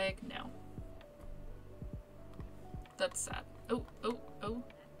 Looks like no. That's sad. Oh, oh, oh.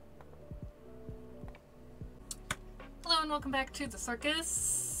 Hello and welcome back to the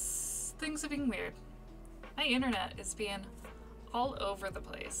circus. Things are being weird. My internet is being all over the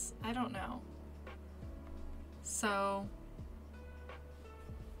place. I don't know. So...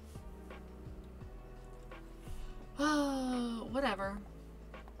 oh, whatever.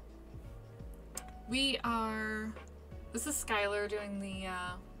 We are... This is Skylar doing the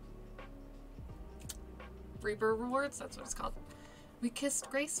Reaper Rewards, that's what it's called. We kissed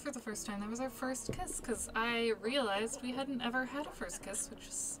Grace for the first time. That was our first kiss, because I realized we hadn't ever had a first kiss, which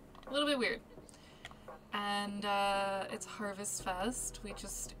is a little bit weird. And it's Harvest Fest. We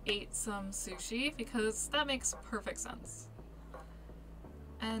just ate some sushi, because that makes perfect sense.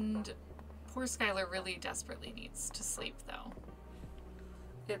 And poor Skylar really desperately needs to sleep, though.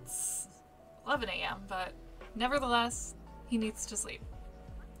 It's 11 a.m., but nevertheless, he needs to sleep.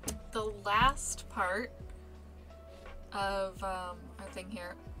 The last part of our thing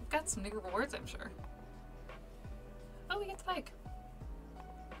here, we've got some new rewards, I'm sure. Oh, we get the bike.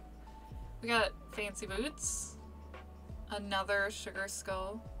 We got fancy boots, another sugar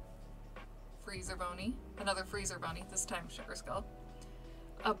skull, freezer bony, another freezer bony, this time sugar skull,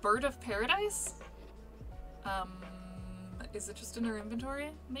 a bird of paradise. Is it just in our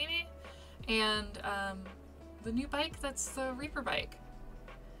inventory? Maybe? And the new bike, that's the Reaper bike.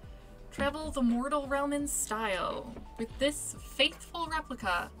 Travel the mortal realm in style with this faithful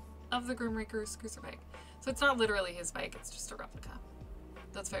replica of the Grimreaker's cruiser bike. So it's not literally his bike, it's just a replica.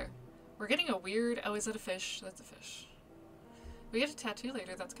 That's fair. We're getting a weird... oh, is that a fish? That's a fish. We get a tattoo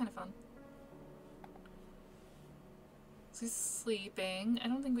later, that's kind of fun. So he's sleeping. I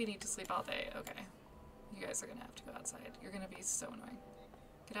don't think we need to sleep all day. Okay. You guys are gonna have to go outside. You're gonna be so annoying.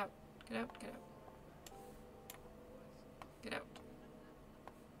 Get out. Get out. Get out. Get out.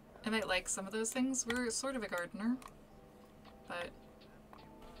 I might like some of those things. We're sort of a gardener. But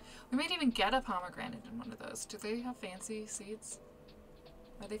we might even get a pomegranate in one of those. Do they have fancy seeds?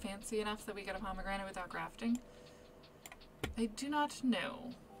 Are they fancy enough that we get a pomegranate without grafting? I do not know.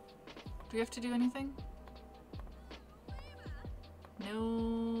 Do we have to do anything?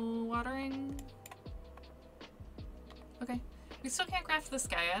 No watering? Okay. We still can't graft this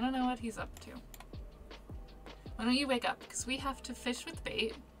guy. I don't know what he's up to. Why don't you wake up? Because we have to fish with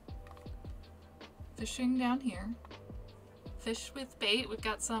bait. Fishing down here. Fish with bait. We've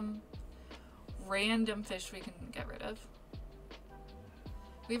got some random fish we can get rid of.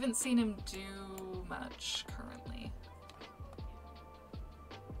 We haven't seen him do much currently.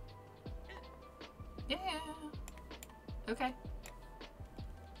 Yeah. Okay.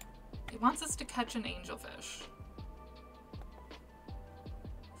 It wants us to catch an angelfish.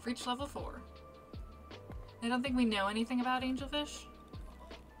 We've reached level 4. I don't think we know anything about angelfish,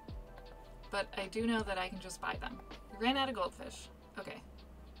 but I do know that I can just buy them. We ran out of goldfish. Okay.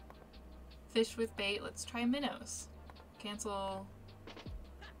 Fish with bait. Let's try minnows. Cancel.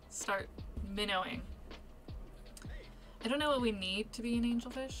 Start minnowing. I don't know what we need to be an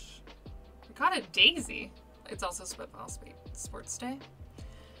angelfish. We caught a daisy. It's also football sports day.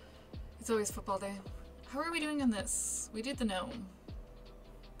 It's always football day. How are we doing on this? We did the gnome.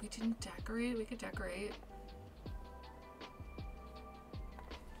 We didn't decorate. We could decorate.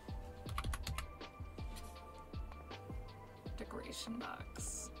 decoration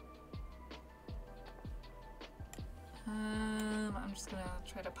box. I'm just gonna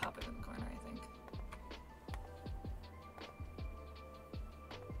try to pop it in the corner, I think.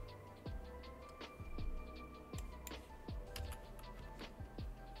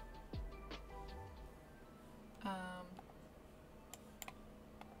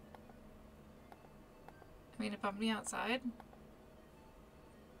 I mean, it bumped me outside.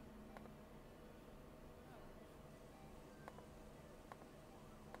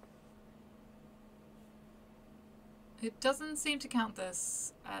 It doesn't seem to count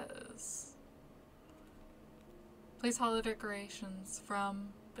this as place holiday decorations from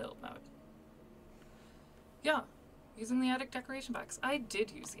build mode. Yeah, using the attic decoration box. I did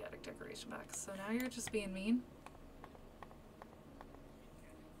use the attic decoration box, so now you're just being mean.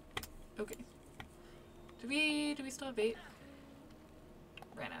 Okay. Do we still have bait?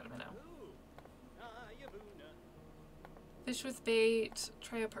 Ran out of minnow. Fish with bait,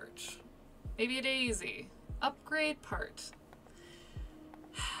 try a perch. Maybe a daisy. Upgrade part.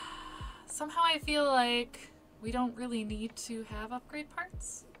 Somehow I feel like we don't really need to have upgrade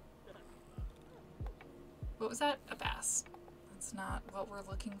parts. What was that? A bass. That's not what we're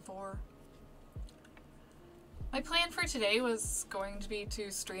looking for. My plan for today was going to be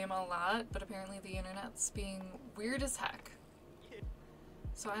to stream a lot, but apparently the internet's being weird as heck.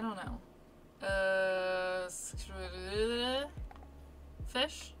 So I don't know.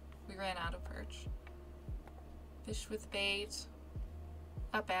 Fish? We ran out of perch. Fish with bait.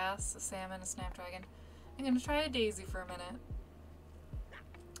 A bass, a salmon, a snapdragon. I'm gonna try a daisy for a minute.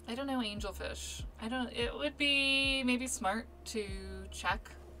 I don't know angelfish. It would be maybe smart to check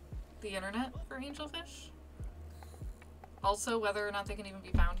the internet for angelfish. Also, whether or not they can even be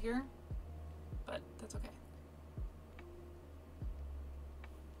found here. But that's okay.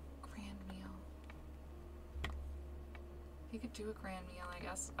 Grand meal. You could do a grand meal, I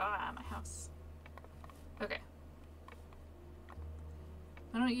guess. Ah, my house. Okay.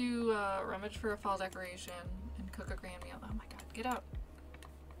 Why don't you rummage for a fall decoration and cook a grand meal? Oh my god, get out.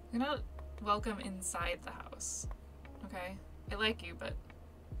 You're not welcome inside the house. Okay? I like you, but...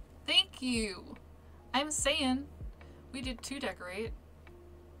 Thank you! I'm saying we did 2 decorate.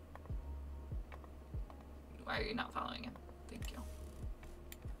 Why are you not following him? Thank you.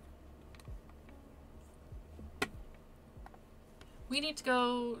 We need to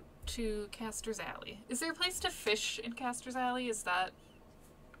go to Caster's Alley. Is there a place to fish in Caster's Alley? Is that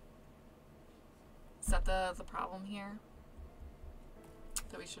the problem here?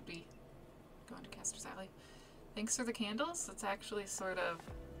 That we should be going to Caster's Alley. Thanks for the candles. It's actually sort of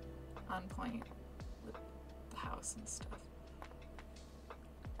on point with the house and stuff.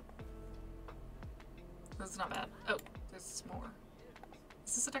 This is not bad. Oh, there's more.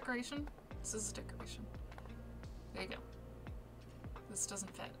 Is this a decoration? This is a decoration. There you go. This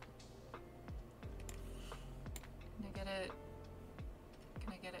doesn't fit. Can I get it?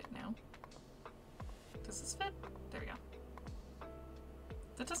 Can I get it? No. Does this fit? There we go.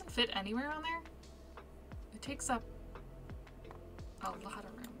 That doesn't fit anywhere on there. It takes up a lot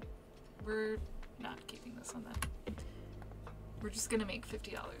of room. We're not keeping this on that. We're just gonna make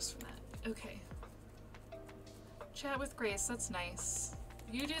 $50 from that. Okay. Chat with Grace, that's nice.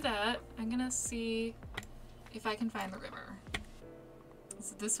 You do that. I'm gonna see if I can find the river.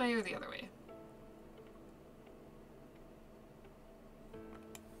 Is it this way or the other way?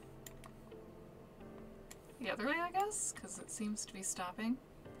 The other way, I guess, because it seems to be stopping.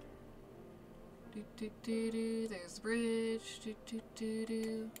 Do do do do. There's the bridge. Do do do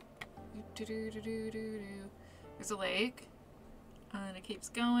do. Do do do do do do. There's a lake, and it keeps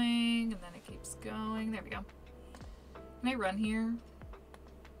going, and then it keeps going. There we go. Can I run here?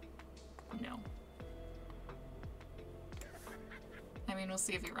 No. I mean, we'll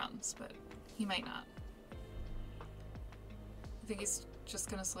see if he runs, but he might not. I think he's just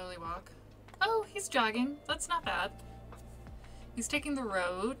gonna slowly walk. Oh, he's jogging. That's not bad. He's taking the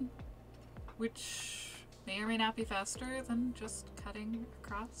road, which may or may not be faster than just cutting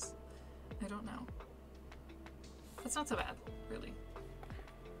across. I don't know. That's not so bad, really.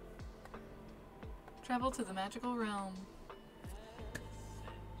 Travel to the magical realm.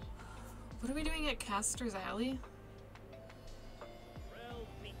 What are we doing at Caster's Alley?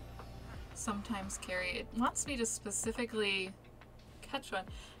 Sometimes carry. It wants me to specifically catch one.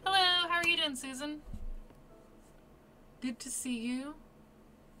 Hello, how are you doing, Susan? Good to see you.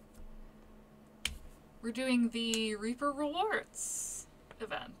 We're doing the Reaper Rewards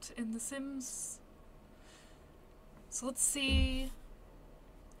event in The Sims. So let's see.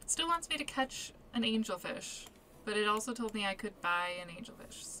 It still wants me to catch an angelfish, but it also told me I could buy an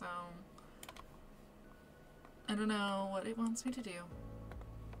angelfish, so I don't know what it wants me to do.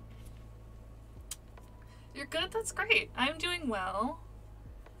 You're good? That's great. I'm doing well.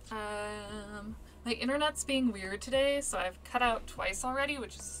 My internet's being weird today, so I've cut out twice already,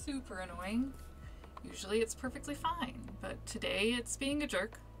 which is super annoying. Usually it's perfectly fine, but today it's being a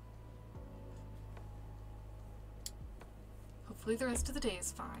jerk. Hopefully the rest of the day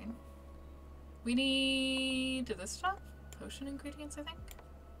is fine. We need this stuff? Potion ingredients, I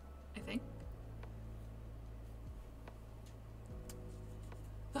think.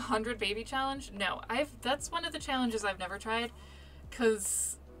 The 100 baby challenge? No, that's one of the challenges I've never tried,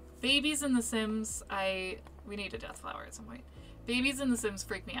 because babies in The Sims, we need a death flower at some point. Babies in The Sims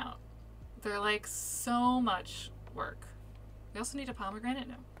freak me out. They're like so much work. We also need a pomegranate?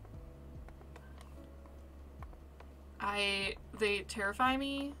 No. They terrify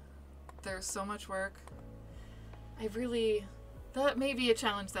me. They're so much work. That may be a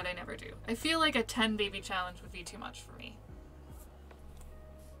challenge that I never do. I feel like a 10 baby challenge would be too much for me.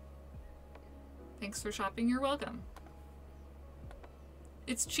 Thanks for shopping, you're welcome.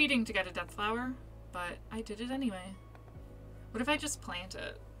 It's cheating to get a death flower, but I did it anyway. What if I just plant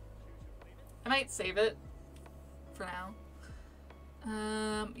it? I might save it for now.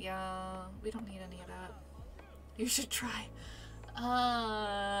 Yeah, we don't need any of that. You should try.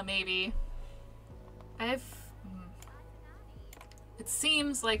 Maybe. It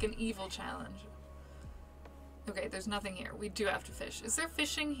seems like an evil challenge. Okay, there's nothing here. We do have to fish. Is there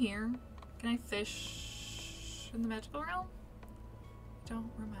fishing here? Can I fish in the magical realm? I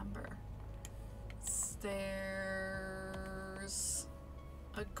don't remember. There's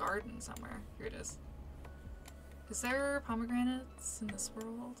a garden somewhere. Here it is. Is there pomegranates in this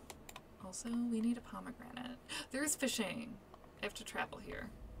world? Also, we need a pomegranate. There is fishing. I have to travel here.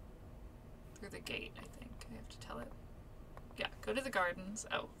 Through the gate, I think. I have to tell it. Yeah, go to the gardens.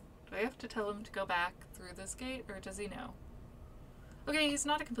 Oh, do I have to tell him to go back through this gate, or does he know? Okay, he's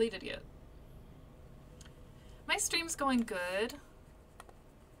not completed yet. My stream's going good.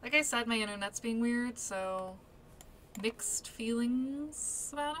 Like I said, my internet's being weird, so mixed feelings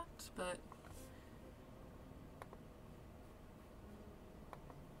about it, but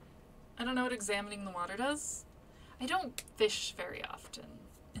I don't know what examining the water does. I don't fish very often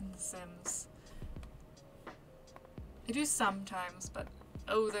in The Sims. I do sometimes, but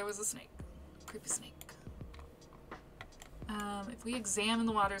oh, there was a snake. Creepy snake. If we examine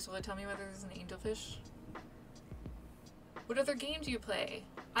the waters, will it tell me whether there's an angelfish? What other games do you play?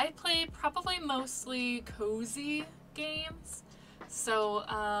 I play probably mostly cozy games. So,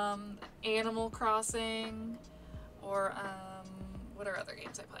 Animal Crossing, or, what are other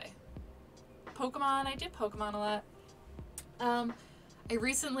games I play? Pokemon, I do Pokemon a lot. I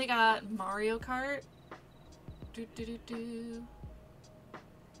recently got Mario Kart.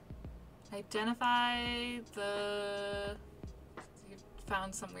 Identify the... You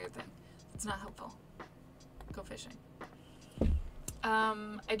found some weird thing. It's not helpful. Go fishing.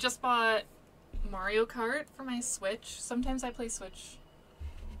 I just bought Mario Kart for my Switch. Sometimes I play Switch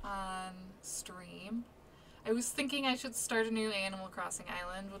on stream. I was thinking I should start a new Animal Crossing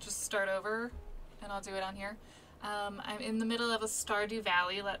island. We'll just start over and I'll do it on here. I'm in the middle of a Stardew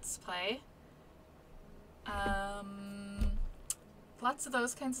Valley Let's Play. Lots of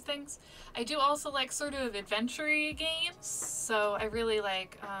those kinds of things. I do also like sort of adventure-y games, so I really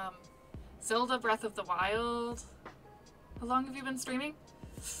like Zelda Breath of the Wild. How long have you been streaming?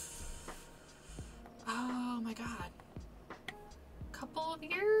 Oh my god. Couple of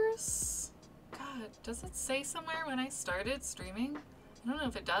years? God, does it say somewhere when I started streaming? I don't know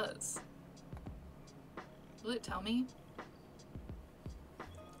if it does. Will it tell me?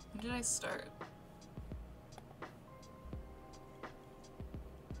 When did I start?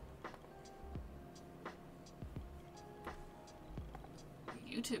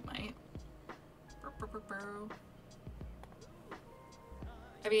 YouTube might.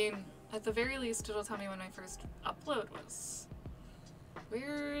 I mean, at the very least, it'll tell me when my first upload was.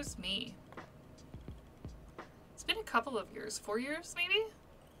 Where's me? It's been a couple of years. 4 years, maybe?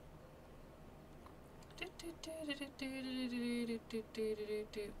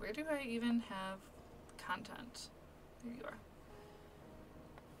 Where do I even have content? There you are.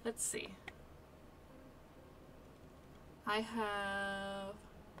 Let's see. I have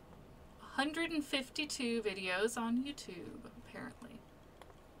 152 videos on YouTube, apparently.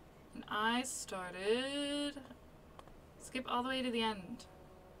 And I started... Skip all the way to the end.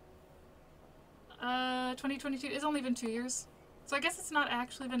 2022. It's only been 2 years. So I guess it's not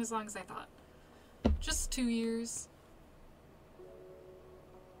actually been as long as I thought. Just 2 years.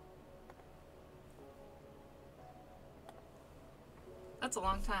 That's a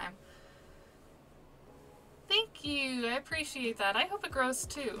long time. Thank you. I appreciate that. I hope it grows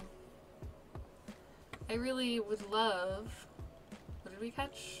too. I really would love... What did we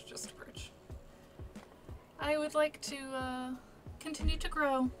catch? Just a perch. I would like to continue to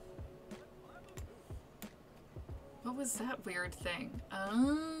grow. What was that weird thing?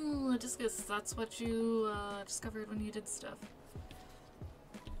 Oh, discus. That's what you discovered when you did stuff.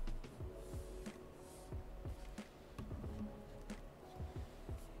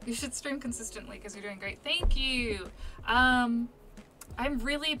 You should stream consistently because you're doing great. Thank you! I'm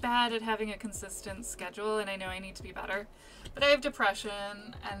really bad at having a consistent schedule, and I know I need to be better. But I have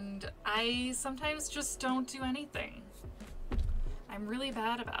depression, and I sometimes just don't do anything. I'm really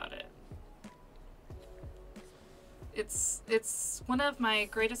bad about it. It's one of my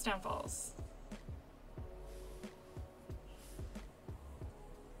greatest downfalls.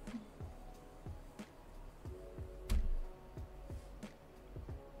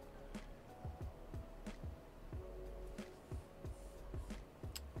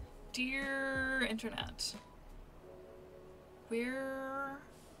 Dear Internet, where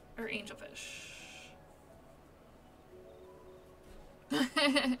are angelfish?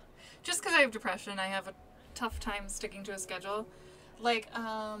 Just because I have depression, I have a tough time sticking to a schedule. Like,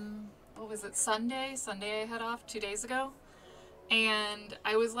 what was it, Sunday? Sunday I had off 2 days ago. And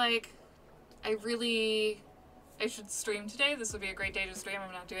I was like, I should stream today. This would be a great day to stream.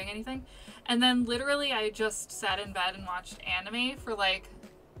 I'm not doing anything. And then literally I just sat in bed and watched anime for like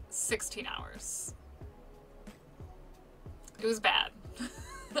 16 hours. It was bad.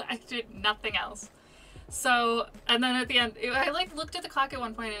 I did nothing else. So, and then at the end, I like looked at the clock at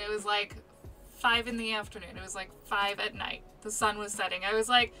one point and it was like 5 in the afternoon. It was like 5 at night. The sun was setting. I was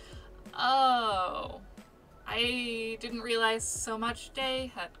like, oh, I didn't realize so much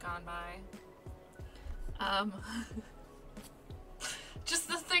day had gone by. Just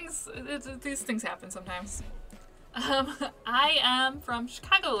the things, these things happen sometimes. I am from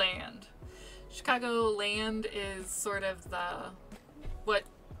Chicagoland. Chicagoland is sort of what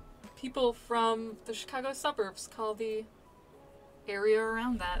people from the Chicago suburbs call the area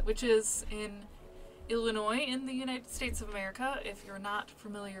around that, which is in Illinois in the United States of America, if you're not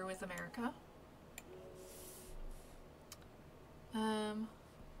familiar with America.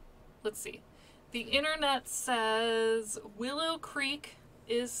 Let's see. The internet says Willow Creek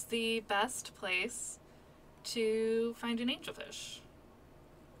is the best place to find an angelfish.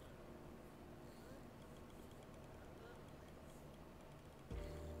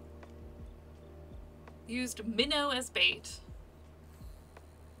 Used minnow as bait.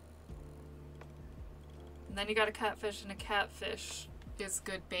 And then you got a catfish, and a catfish is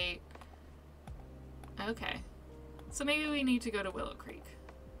good bait. Okay. So maybe we need to go to Willow Creek.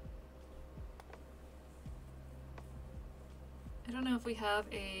 I don't know if we have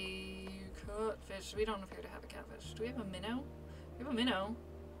a catfish. We don't appear to have a catfish. Do we have a minnow? We have a minnow.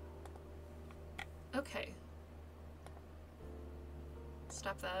 Okay.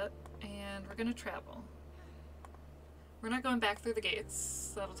 Stop that. And we're gonna travel. We're not going back through the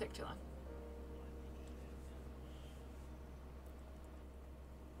gates. That'll take too long.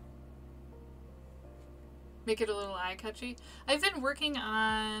 Make it a little eye-catchy. I've been working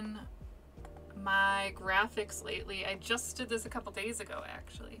on my graphics lately. I just did this a couple days ago,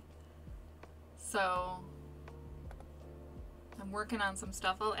 actually. So I'm working on some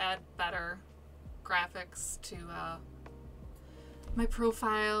stuff. I'll add better graphics to my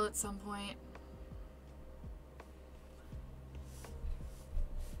profile at some point.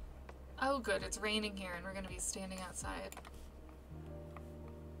 Oh good, it's raining here and we're gonna be standing outside.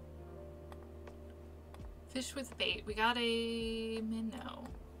 Fish with bait. We got a minnow.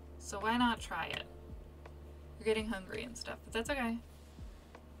 So why not try it? You're getting hungry and stuff, but that's okay.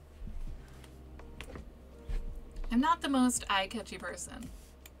 I'm not the most eye-catchy person.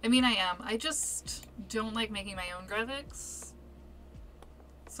 I mean, I am. I just don't like making my own graphics.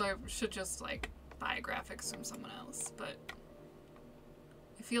 So I should just, like, buy graphics from someone else, but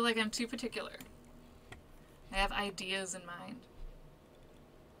I feel like I'm too particular. I have ideas in mind.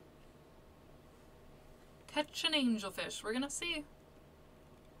 Catch an angelfish. We're gonna see.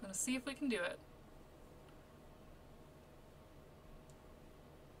 Gonna see if we can do it.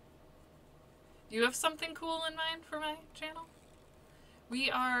 Do you have something cool in mind for my channel? We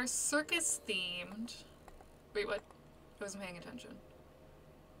are circus themed. Wait, what? I wasn't paying attention.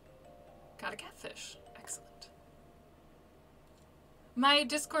 Got a catfish. Excellent. My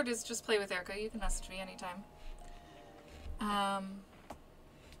Discord is just Play with Erica. You can message me anytime.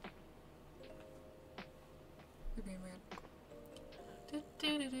 You're being weird.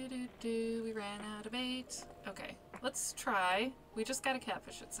 We ran out of bait. Okay, let's try. We just got a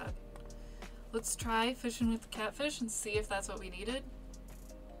catfish, it said. Let's try fishing with the catfish and see if that's what we needed.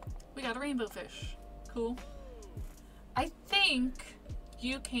 We got a rainbow fish. Cool. I think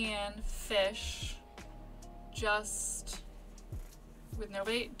you can fish just with no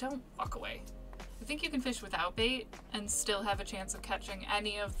bait. Don't walk away. I think you can fish without bait and still have a chance of catching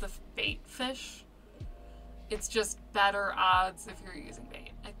any of the bait fish. It's just better odds if you're using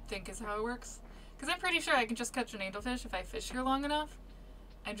bait, I think is how it works. Because I'm pretty sure I can just catch an angelfish if I fish here long enough.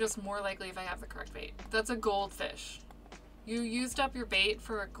 And just more likely if I have the correct bait. That's a goldfish. You used up your bait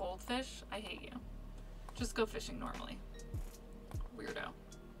for a goldfish? I hate you. Just go fishing normally. Weirdo.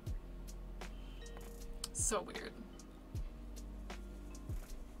 So weird.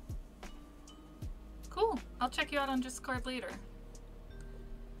 Cool. I'll check you out on Discord later.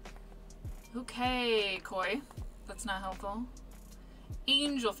 Okay, Koi. That's not helpful.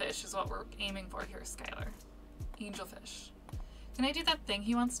 Angelfish is what we're aiming for here, Skylar. Angelfish. Can I do that thing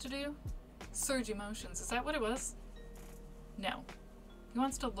he wants to do? Surge emotions. Is that what it was? No. He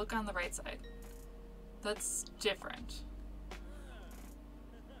wants to look on the right side. That's different.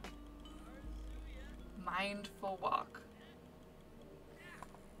 Mindful walk.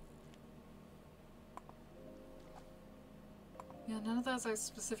 Yeah, none of those are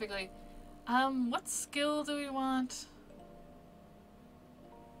specifically... what skill do we want?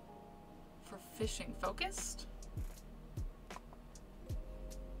 For fishing. Focused?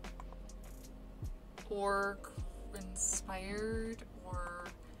 Or inspired? Or...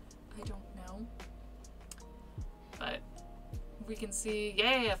 I don't know. But we can see...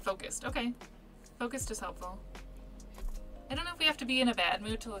 Yeah, focused. Okay. Focused is helpful. I don't know if we have to be in a bad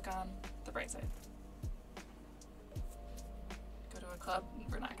mood to look on the bright side. Go to a club?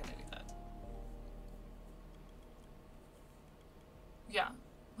 We're not going to do that. Yeah.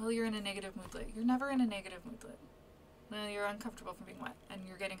 Well, you're in a negative moodlet. You're never in a negative moodlet. Well, you're uncomfortable from being wet, and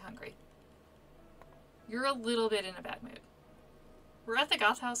you're getting hungry. You're a little bit in a bad mood. We're at the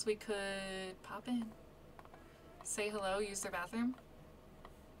goth house. We could pop in. Say hello, use their bathroom.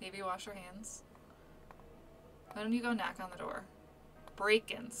 Maybe wash our hands. Why don't you go knock on the door?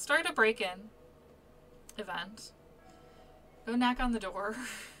 Break-in. Start a break-in event. Go knock on the door.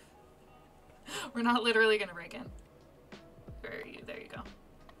 We're not literally gonna break in. Where are you? There you go.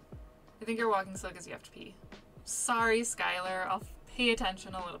 I think you're walking slow because you have to pee. Sorry, Skylar. I'll pay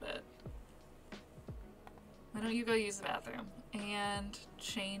attention a little bit. Why don't you go use the bathroom and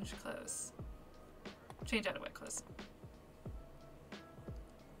change clothes? Change out of wet clothes.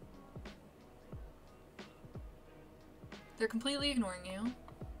 They're completely ignoring you.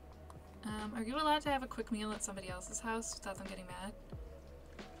 Are you allowed to have a quick meal at somebody else's house without them getting mad?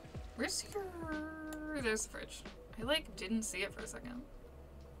 Where's your... There's the fridge. I, like, didn't see it for a second.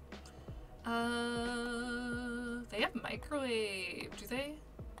 They have microwave. Do they?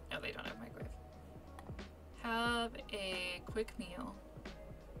 No, they don't have microwave. Have a quick meal.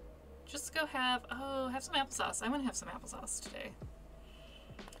 Just go have... Oh, have some applesauce. I want to have some applesauce today.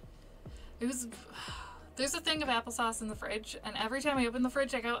 It was... There's a thing of applesauce in the fridge, and every time I open the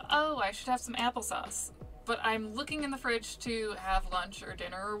fridge, I go, oh, I should have some applesauce. But I'm looking in the fridge to have lunch or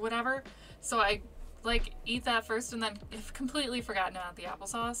dinner or whatever, so I, like, eat that first and then have completely forgotten about the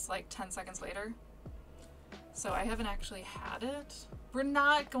applesauce, like, 10 seconds later. So I haven't actually had it. We're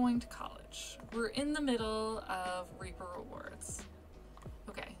not going to college. We're in the middle of Reaper Rewards.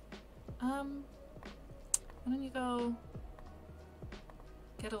 Okay. Why don't you go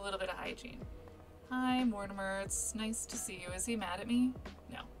get a little bit of hygiene? Hi, Mortimer. It's nice to see you. Is he mad at me?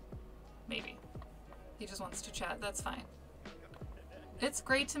 No. Maybe. He just wants to chat. That's fine. It's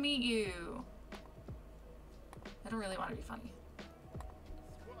great to meet you. I don't really want to be funny.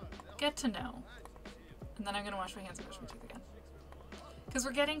 Get to know. And then I'm going to wash my hands and brush my teeth again. Because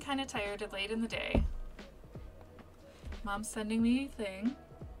we're getting kind of tired and late in the day. Mom's sending me a thing.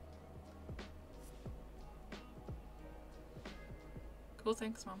 Cool,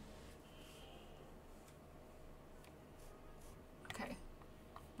 thanks, Mom. Okay.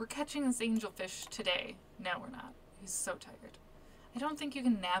 We're catching this angelfish today. No, we're not. He's so tired. I don't think you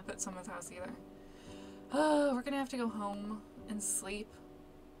can nap at someone's house either. Oh, we're gonna have to go home and sleep.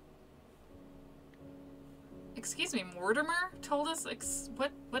 Excuse me, Mortimer told us,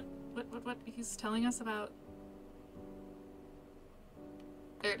 what he's telling us about?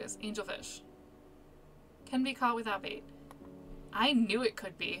 There it is, angelfish. Can be caught without bait. I knew it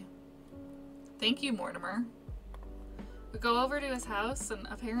could be. Thank you, Mortimer. We go over to his house, and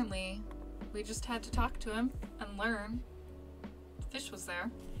apparently we just had to talk to him and learn. The fish was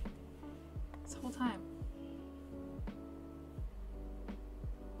there this whole time.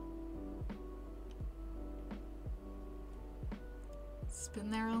 It's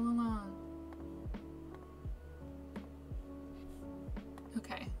been there all along.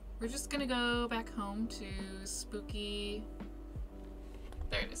 Okay, we're just gonna go back home to spooky.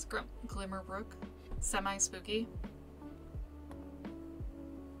 There it is, Glimmerbrook. Semi-spooky.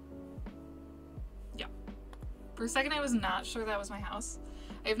 Yeah. For a second, I was not sure that was my house.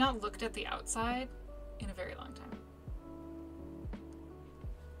 I have not looked at the outside in a very long time.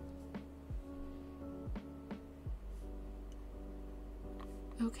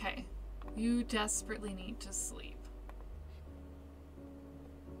 Okay, you desperately need to sleep.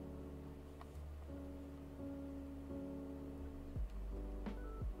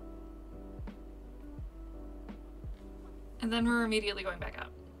 And then we're immediately going back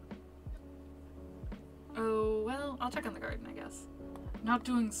up. Oh, well, I'll check on the garden, I guess. Not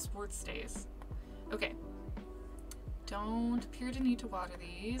doing sports days. Okay. Don't appear to need to water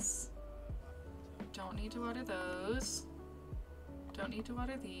these. Don't need to water those. Don't need to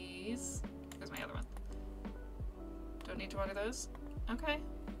water these. Where's my other one? Don't need to water those. Okay.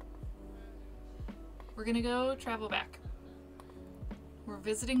 We're gonna go travel back. We're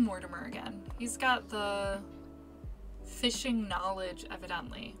visiting Mortimer again. He's got the fishing knowledge,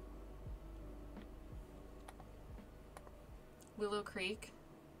 evidently. Willow Creek.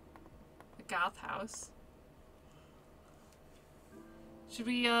 The Goth House. Should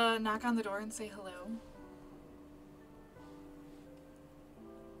we knock on the door and say hello?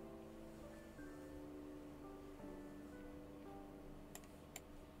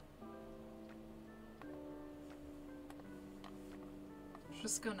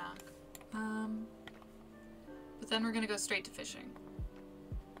 Just go knock. But then we're gonna go straight to fishing.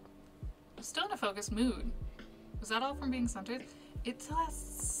 I'm still in a focused mood. Was that all from being centered? It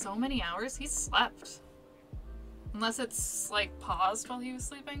lasts so many hours. He slept. Unless it's like paused while he was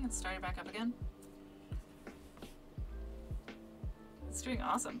sleeping and started back up again. It's doing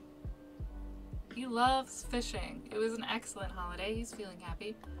awesome. He loves fishing. It was an excellent holiday. He's feeling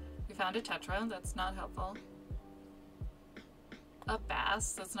happy. We found a tetra. That's not helpful. A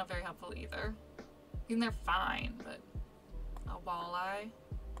bass. That's not very helpful either. I mean, they're fine, but a walleye.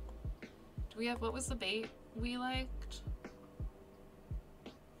 Do we have, what was the bait we liked?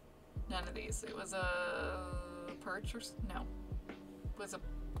 None of these. It was a perch or no. It was a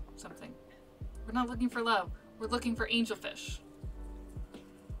something. We're not looking for love. We're looking for angelfish.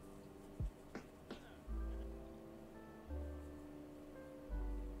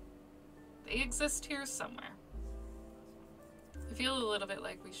 They exist here somewhere. I feel a little bit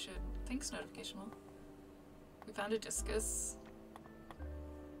like we should. Thanks, notification wall. We found a discus.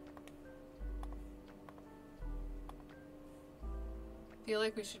 Feel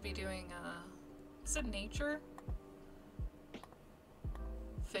like we should be doing is it nature?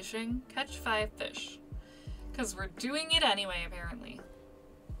 Fishing. Catch 5 fish. Because we're doing it anyway, apparently.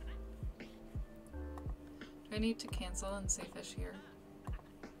 Do I need to cancel and say fish here?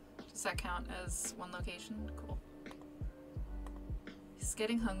 Does that count as one location? Cool. He's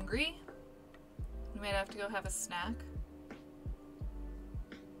getting hungry. We might have to go have a snack.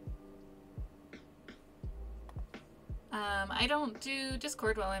 I don't do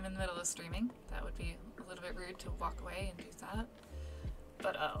Discord while I'm in the middle of streaming. That would be a little bit rude to walk away and do that.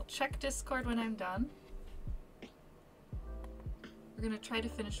 But I'll check Discord when I'm done. We're gonna try to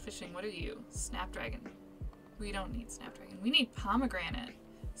finish fishing. What are you? Snapdragon. We don't need Snapdragon. We need pomegranate.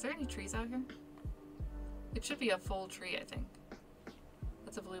 Is there any trees out here? It should be a full tree, I think.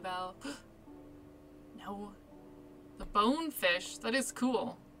 That's a bluebell. No. The bonefish. That is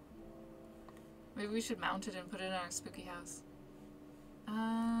cool. Maybe we should mount it and put it in our spooky house.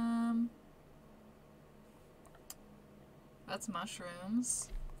 That's mushrooms.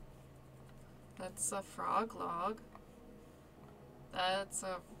 That's a frog log. That's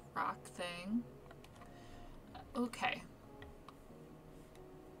a rock thing. Okay.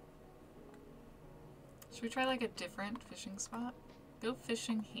 Should we try like a different fishing spot? Go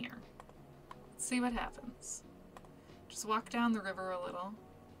fishing here. Let's see what happens. Just walk down the river a little.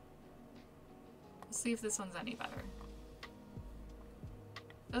 Let's see if this one's any better.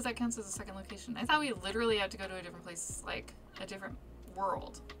 Oh, that counts as a second location. I thought we literally had to go to a different place, like a different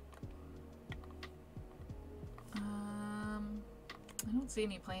world. I don't see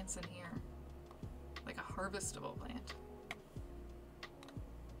any plants in here. Like a harvestable plant.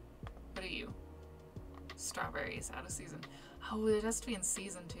 What are you? Strawberries, out of season. Oh, it has to be in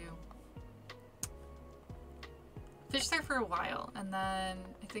season too. Fish there for a while, and then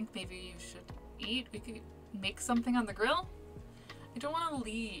I think maybe you should eat. We could make something on the grill. I don't want to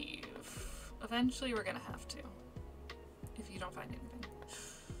leave. Eventually we're gonna have to. If you don't find anything.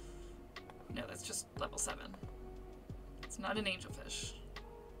 No, that's just level 7. It's not an angelfish.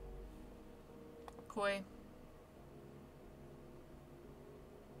 Koi.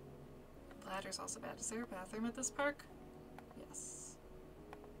 ladder's also bad. Is there a bathroom at this park? Yes.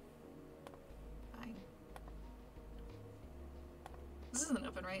 Fine. This isn't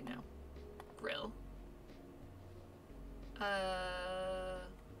open right now. Grill.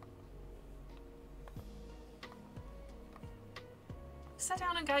 Sat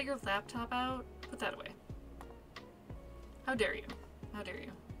down and got your laptop out? Put that away. How dare you? How dare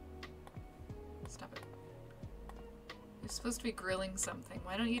you? Stop it. You're supposed to be grilling something.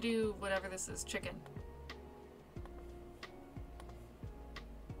 Why don't you do whatever this is? Chicken.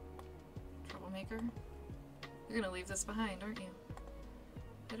 Troublemaker? You're gonna leave this behind, aren't you?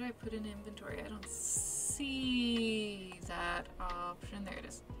 How do I put in inventory? I don't see that option. There it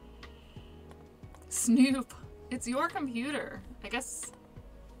is. Snoop! It's your computer. I guess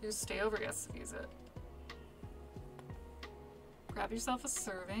your stay over gets to use it. Grab yourself a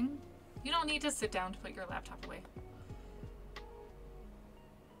serving. You don't need to sit down to put your laptop away.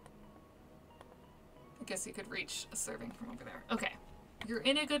 I guess you could reach a serving from over there. Okay. You're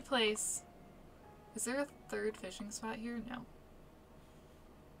in a good place. Is there a third fishing spot here? No.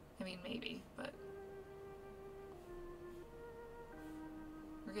 I mean, maybe, but...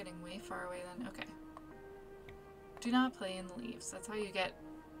 We're getting way far away then. Okay. Do not play in the leaves. That's how you get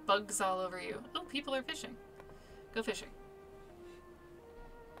bugs all over you. Oh, people are fishing. Go fishing.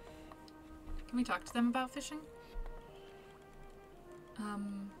 Can we talk to them about fishing?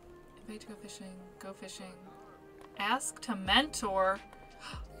 Invite to go fishing. Go fishing. Ask to mentor.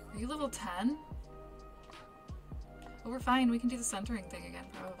 Are you level 10? Oh, we're fine. We can do the centering thing again,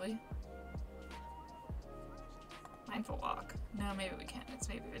 probably. Mindful walk. No, maybe we can't. It's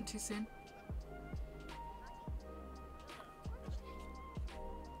maybe been too soon.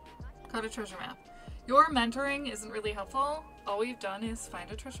 Caught a treasure map. Your mentoring isn't really helpful. All we've done is find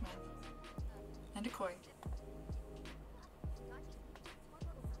a treasure map. And a koi.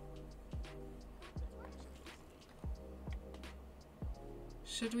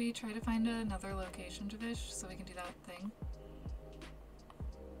 Should we try to find another location to fish so we can do that thing?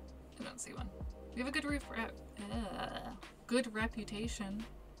 I don't see one. We have a good reputation.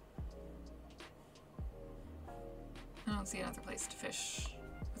 I don't see another place to fish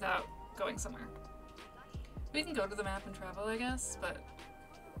without going somewhere. We can go to the map and travel, I guess, but...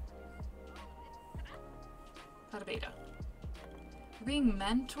 Not a beta. We're being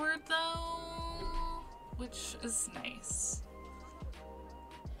mentored, though, which is nice.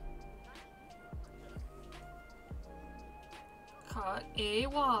 Caught a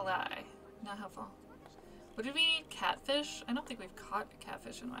walleye. Not helpful. What did we need? Catfish? I don't think we've caught a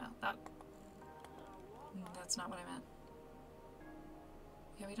catfish in a while. That's not what I meant.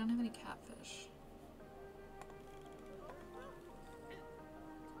 Yeah, we don't have any catfish.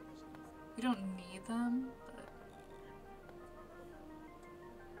 We don't need them, but...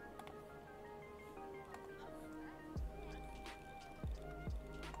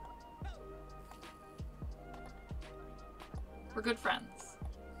 We're good friends.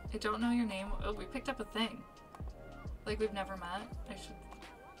 I don't know your name. Oh, we picked up a thing. Like we've never met. I should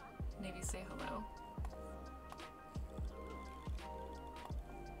maybe say hello.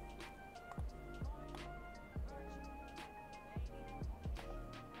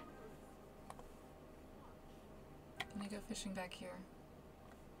 Let me go fishing back here.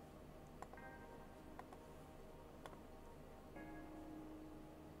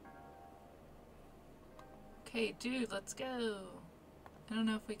 Okay, dude, let's go. I don't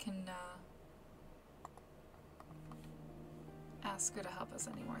know if we can ask her to help us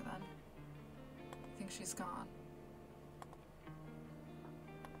anymore then. I think she's gone.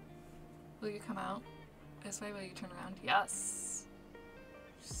 Will you come out? This way, will you turn around? Yes!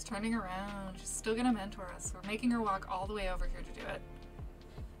 She's turning around. She's still gonna mentor us. We're making her walk all the way over here to do it.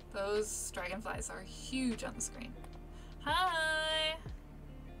 Those dragonflies are huge on the screen. Hi!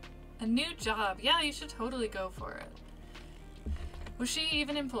 A new job. Yeah, you should totally go for it. Was she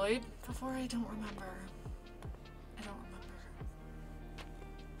even employed before? I don't remember. I don't remember.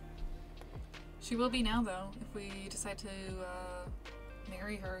 She will be now, though, if we decide to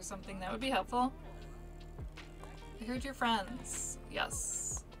marry her or something. That would be helpful. I heard you're friends.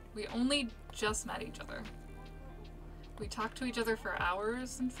 Yes. We only just met each other. We talked to each other for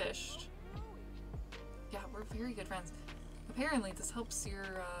hours and fished. Yeah, we're very good friends. Apparently, this helps your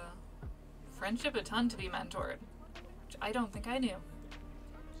friendship a ton to be mentored. Which I don't think I knew.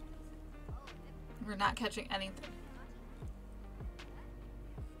 We're not catching anything.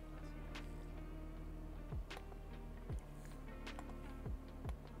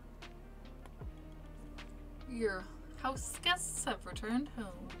 Your house guests have returned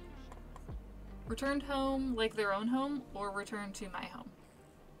home. Returned home like their own home, or returned to my home?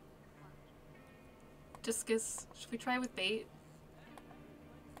 Discus. Should we try with bait?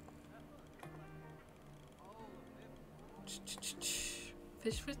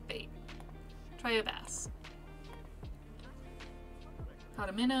 Fish with bait. Try a bass. Caught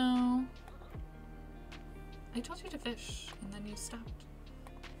a minnow. I told you to fish, and then you stopped.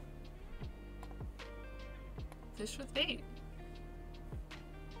 Fish with bait.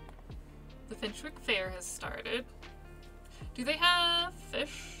 The Finchwick Fair has started. Do they have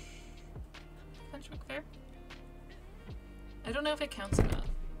fish? Finchwick Fair? I don't know if it counts or not.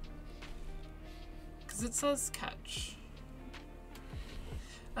 Because it says catch.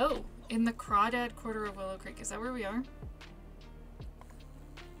 Oh, in the Crawdad Quarter of Willow Creek. Is that where we are?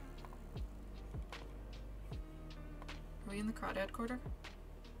 Are we in the Crawdad Quarter?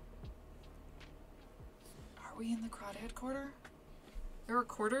 Are we in the Crawdad Quarter? There are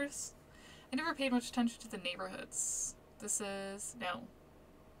quarters? I never paid much attention to the neighborhoods. This is... no.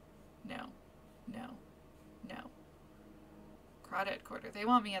 No. No. No. Crawdad Quarter. They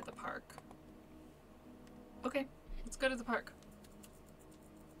want me at the park. Okay, let's go to the park.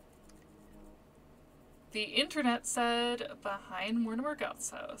 The internet said behind Mortimer Goth's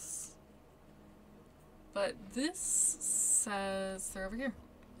house. But this says they're over here.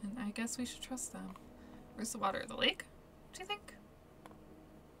 And I guess we should trust them. Where's the water? The lake? Do you think?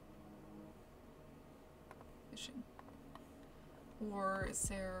 Fishing. Or is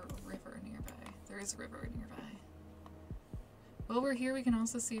there a river nearby? There is a river nearby. While we're here, we can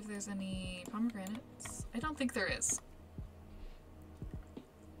also see if there's any pomegranates. I don't think there is.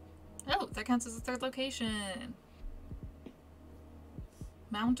 Oh, that counts as a third location.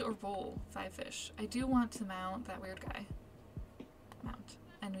 Mount or bowl, 5 fish. I do want to mount that weird guy. Mount.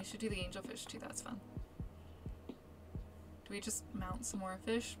 And we should do the angelfish too, that's fun. Do we just mount some more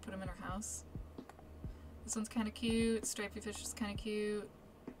fish, put them in our house? This one's kind of cute. Stripey fish is kind of cute.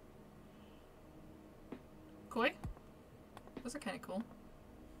 Koi? Those are kind of cool.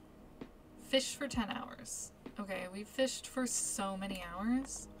 Fish for 10 hours. Okay, we've fished for so many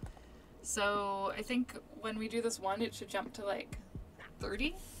hours. So I think when we do this one, it should jump to like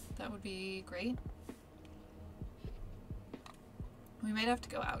 30. That would be great. We might have to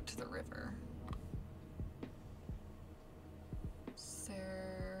go out to the river. Is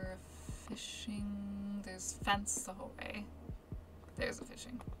there fishing? There's fence the whole way. There's a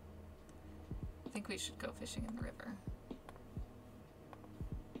fishing. I think we should go fishing in the river.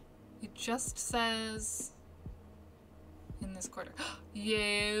 It just says in this quarter.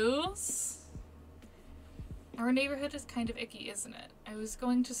 Yes! Our neighborhood is kind of icky, isn't it? I was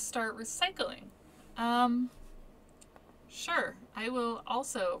going to start recycling. Sure, I will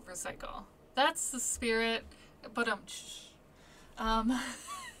also recycle. That's the spirit, but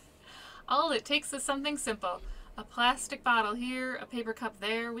all it takes is something simple. A plastic bottle here, a paper cup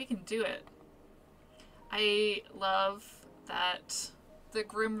there, we can do it. I love that the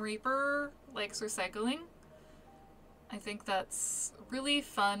Grim Reaper likes recycling. I think that's really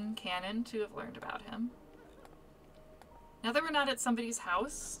fun canon to have learned about him. Now that we're not at somebody's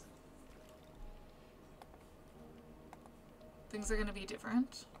house, things are gonna be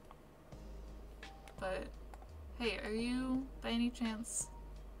different. But, hey, are you, by any chance,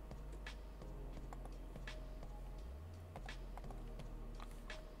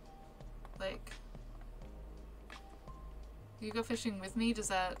 like, you go fishing with me? Does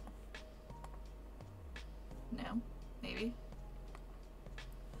that... No? Maybe?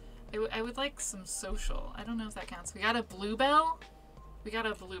 I would like some social. I don't know if that counts. We got a bluebell? We got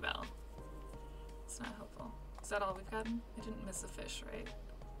a bluebell. It's not helpful. Is that all we've gotten? I didn't miss a fish, right?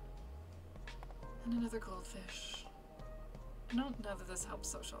 And another goldfish. I don't know that this helps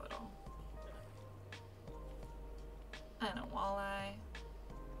social at all. And a walleye.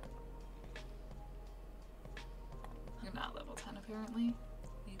 You're not level 10 apparently.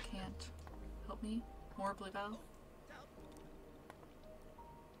 You can't help me. More bluebell.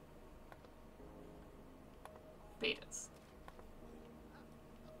 Betas.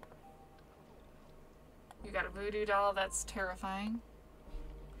 You got a voodoo doll, that's terrifying.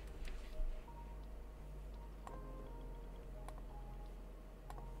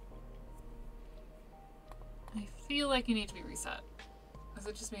 I feel like you need to be reset. Is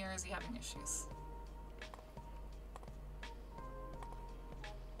it just me or is he having issues?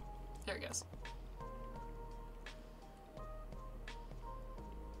 There he goes.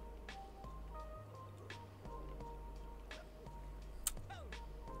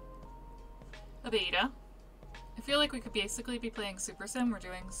 A beta. I feel like we could basically be playing Super Sim. We're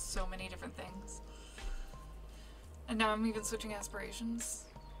doing so many different things. And now I'm even switching aspirations.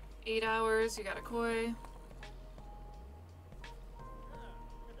 8 hours, you got a koi.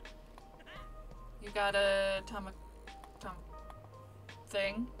 You We got a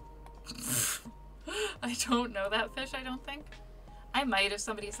thing. I don't know that fish, I don't think. I might, if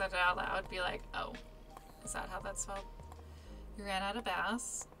somebody said it out loud, be like, oh, is that how that's spelled? You ran out of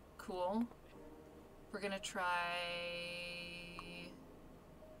bass. Cool. We're gonna try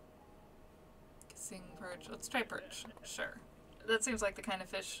kissing perch. Let's try perch. Sure. That seems like the kind of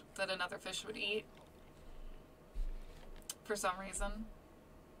fish that another fish would eat. For some reason.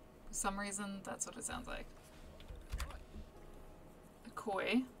 For some reason, that's what it sounds like. A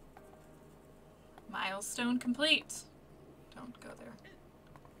koi. Milestone complete. Don't go there.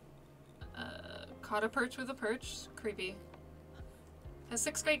 Caught a perch with a perch. Creepy. Has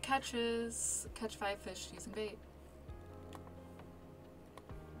 6 great catches. Catch 5 fish using bait.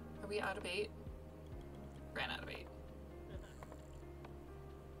 Are we out of bait? Ran out of bait.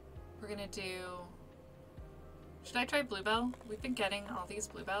 We're gonna do... Should I try bluebell? We've been getting all these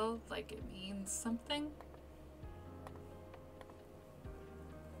bluebell, like it means something.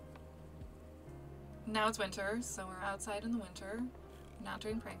 Now it's winter, so we're outside in the winter. Not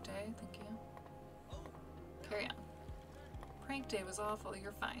doing prank day, thank you. Carry on. Prank day was awful,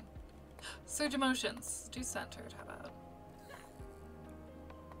 you're fine. Surge emotions. Do centered, how about?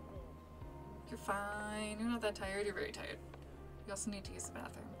 You're fine, you're not that tired, you're very tired. You also need to use the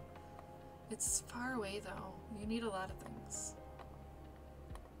bathroom. It's far away though. You need a lot of things.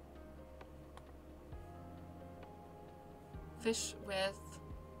 Fish with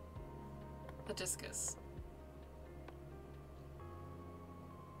a discus.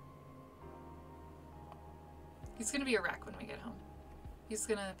 He's gonna be a wreck when we get home. He's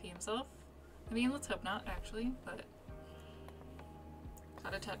gonna pee himself. I mean, let's hope not, actually, but...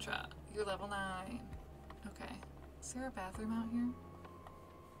 Got a tetra. You're level 9. Okay. Is there a bathroom out here?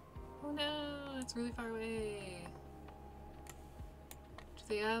 Oh no, it's really far away. Do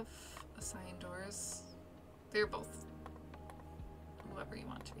they have assigned doors? They're both whoever you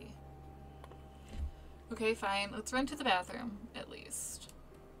want to be. Okay, fine. Let's run to the bathroom, at least.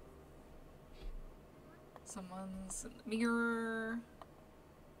 Someone's in the mirror.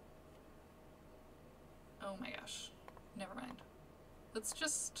 Oh my gosh. Never mind. Let's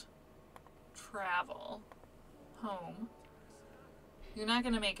just travel home. You're not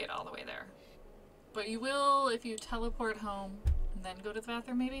gonna make it all the way there. But you will if you teleport home and then go to the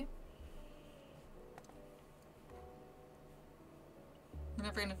bathroom, maybe? We're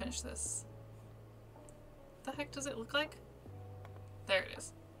never gonna finish this. What the heck does it look like? There it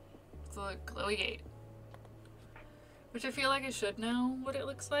is. It's a glowy gate. Which I feel like I should know what it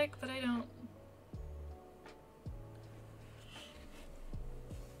looks like, but I don't.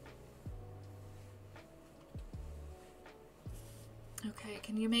 Okay,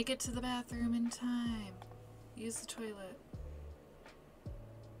 can you make it to the bathroom in time? Use the toilet.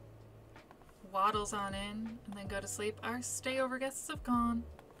 Waddles on in and then go to sleep. Our stayover guests have gone.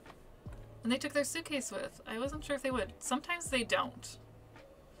 And they took their suitcase with. I wasn't sure if they would. Sometimes they don't.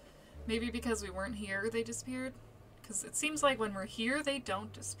 Maybe because we weren't here, they disappeared. Because it seems like when we're here, they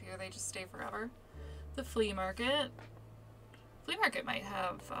don't disappear. They just stay forever. The flea market. Flea market might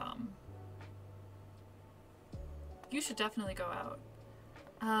have, you should definitely go out.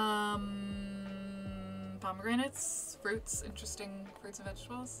 Pomegranates, fruits, interesting fruits and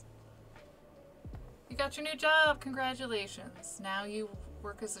vegetables. You got your new job, congratulations. Now you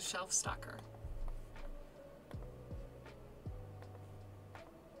work as a shelf stocker.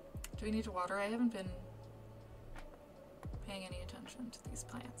 Do we need to water? I haven't been paying any attention to these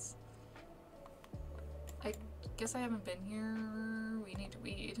plants. I guess I haven't been here. We need to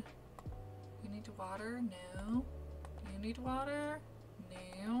weed. You need to water? No. You need to water?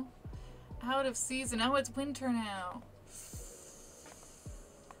 No. Out of season. Oh, it's winter now.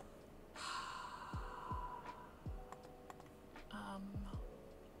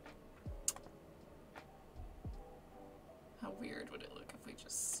 How weird would it look if we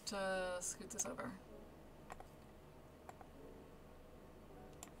just scoot this over?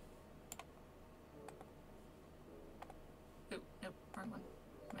 Ooh, nope, wrong one.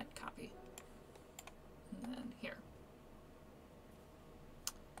 Meant copy. And then here.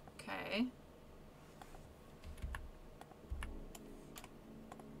 Okay.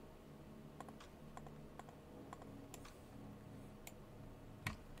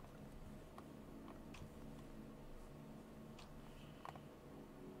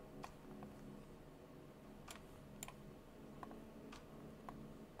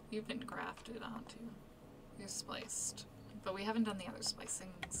 You've been grafted onto. You're spliced. But we haven't done the other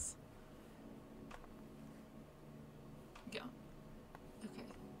splicings. Yeah. Okay.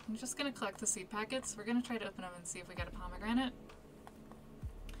 I'm just gonna collect the seed packets. We're gonna try to open them and see if we get a pomegranate.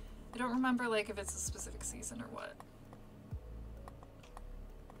 I don't remember, like, if it's a specific season or what.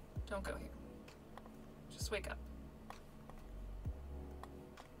 Don't go here. Just wake up.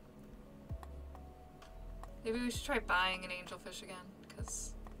 Maybe we should try buying an angelfish again,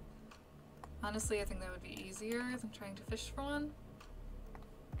 because honestly I think that would be easier than trying to fish for one.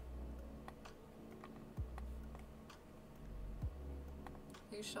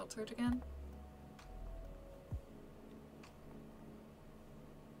 Are you sheltered again?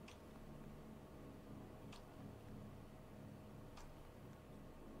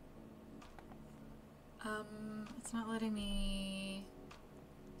 It's not letting me...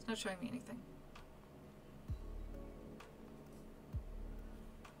 It's not showing me anything.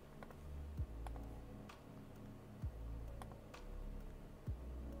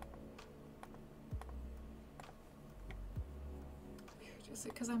 Weird. Is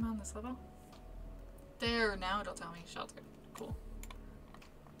it because I'm on this level? There, now it'll tell me sheltered. Cool.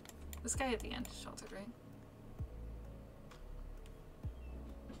 This guy at the end is sheltered, right?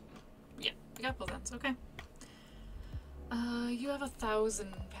 Yeah, we got both ends. Okay. You have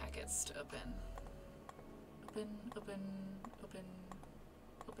 1,000 packets to open. Open, open, open,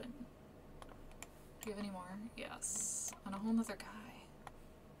 open. Do you have any more? Yes. On a whole nother guy.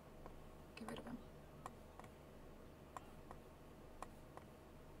 Get rid of him.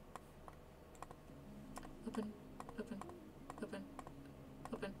 Open, open, open,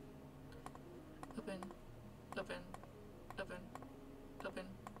 open, open, open, open, open, open,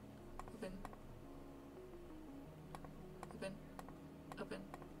 open, open,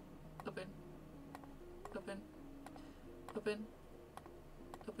 open, open, open,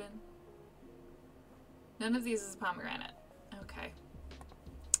 open. None of these is pomegranate. Okay.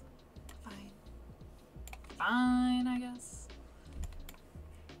 Fine. Fine, I guess.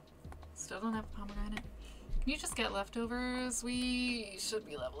 Still don't have pomegranate. Can you just get leftovers? We should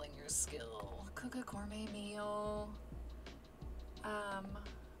be leveling your skill. Cook a gourmet meal.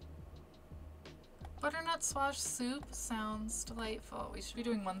 Butternut squash soup sounds delightful. We should be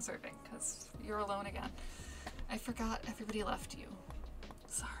doing one serving because you're alone again. I forgot everybody left you.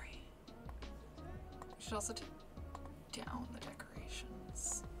 Sorry. We should also take down the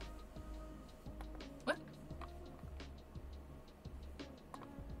decorations. What?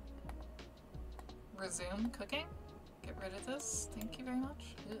 Resume cooking? Get rid of this? Thank you very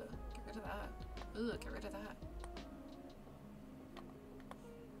much. Ugh, get rid of that. Ugh, get rid of that.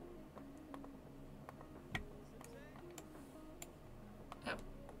 Oh,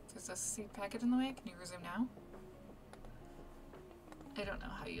 there's a seed packet in the way. Can you resume now? I don't know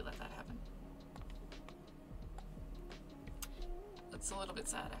how you let that happen. That's a little bit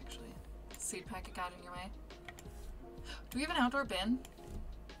sad, actually. Seed packet got in your way. Do we have an outdoor bin?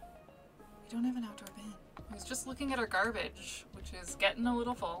 We don't have an outdoor bin. I was just looking at our garbage, which is getting a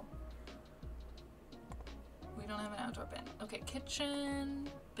little full. We don't have an outdoor bin. Okay, kitchen,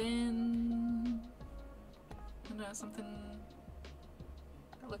 bin. I don't know, something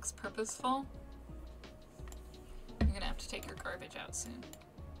that looks purposeful. You're gonna have to take your garbage out soon.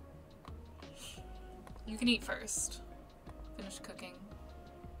 You can eat first. Finish cooking.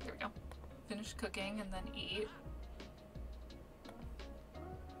 There we go. Finish cooking and then eat.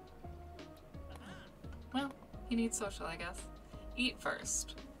 Well, you need social, I guess. Eat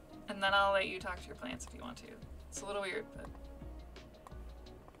first. And then I'll let you talk to your plants if you want to. It's a little weird, but...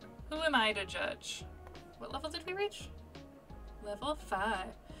 Who am I to judge? What level did we reach? Level 5.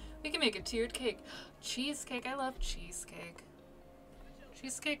 We can make a tiered cake. Cheesecake. I love cheesecake.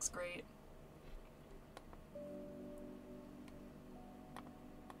 Cheesecake's great.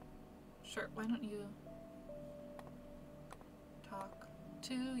 Sure, why don't you talk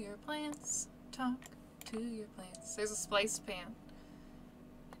to your plants? Talk to your plants. There's a spliced plant.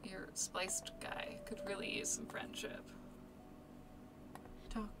 Your spliced guy could really use some friendship.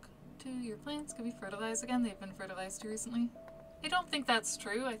 Talk to your plants. Could we fertilize again? They've been fertilized too recently. I don't think that's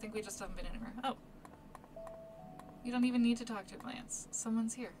true. I think we just haven't been anywhere. Oh. You don't even need to talk to your plants.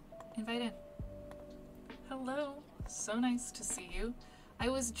 Someone's here. Invite in. Hello. So nice to see you. I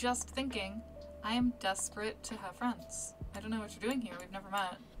was just thinking, I am desperate to have friends. I don't know what you're doing here. We've never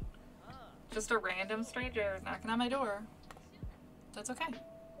met. Just a random stranger knocking on my door. That's okay.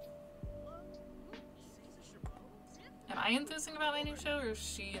 Am I enthusing about my new show, or is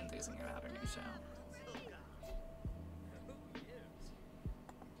she enthusing about her new show?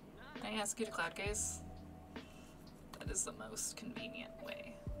 Can I ask you to cloud gaze? That is the most convenient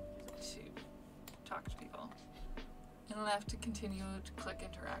way to talk to people. I don't have to continue to click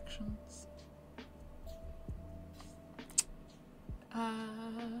interactions.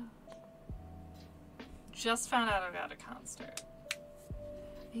 Just found out about a concert.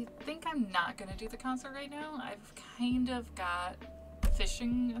 I think I'm not gonna do the concert right now. I've kind of got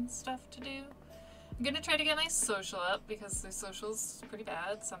fishing and stuff to do. I'm gonna try to get my social up because the social's pretty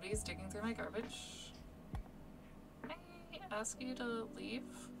bad. Somebody's digging through my garbage. Can I ask you to leave?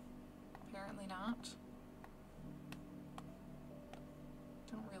 Apparently not.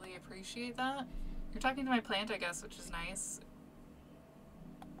 Don't really appreciate that. You're talking to my plant, I guess, which is nice.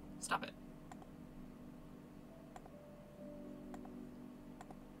 Stop it.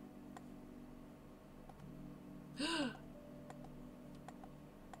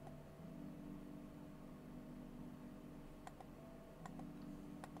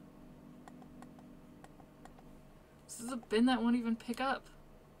 This is a bin that won't even pick up.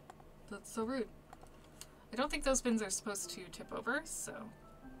 That's so rude. I don't think those bins are supposed to tip over, so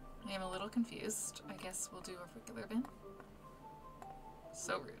I am a little confused. I guess we'll do a regular bin.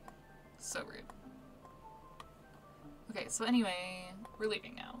 So rude. So rude. Okay, so anyway, we're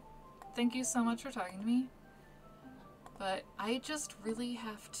leaving now. Thank you so much for talking to me. But I just really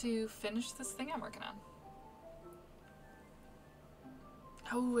have to finish this thing I'm working on.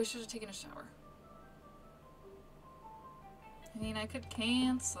 Oh, I should have taken a shower. I mean, I could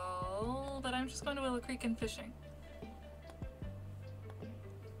cancel, but I'm just going to Willow Creek and fishing.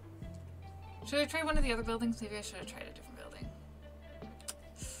 Should I try one of the other buildings? Maybe I should have tried a different building.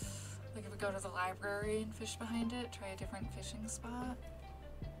 Like if we go to the library and fish behind it, try a different fishing spot.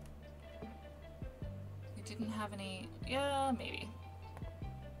 We didn't have any... Yeah, maybe.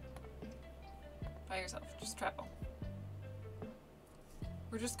 By yourself. Just travel.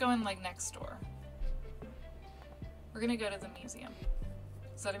 We're just going like next door. We're gonna go to the museum.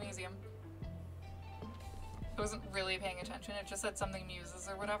 Is that a museum? I wasn't really paying attention. It just said something muses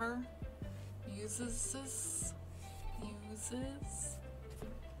or whatever. Muses? Muses?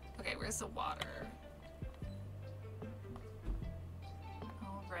 Okay, where's the water?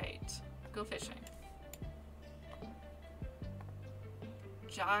 Alright. Go fishing.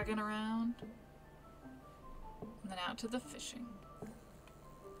 Jogging around. And then out to the fishing.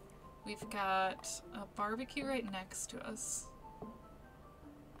 We've got a barbecue right next to us.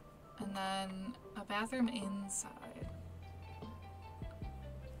 And then a bathroom inside.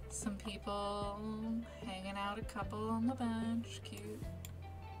 Some people hanging out, a couple on the bench. Cute.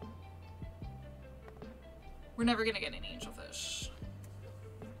 We're never gonna get any angelfish.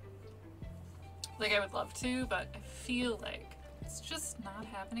 Like, I would love to, but I feel like it's just not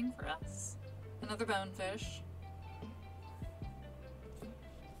happening for us. Another bonefish.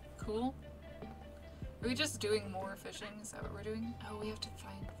 Cool. Are we just doing more fishing? Is that what we're doing? Oh, we have to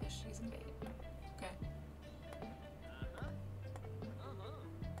find fish using bait. Okay.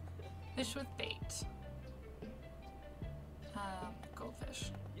 Fish with bait.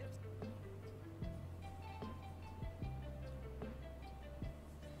 Goldfish.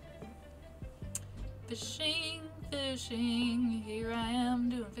 Fishing, fishing, here I am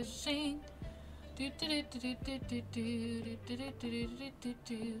doing fishing.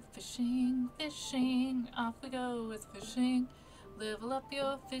 Fishing, fishing, off we go with fishing. Level up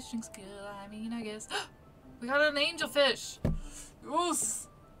your fishing skill, I mean, I guess. We got an angelfish! Yes!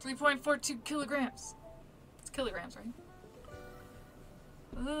 3.42 kilograms. It's kilograms, right?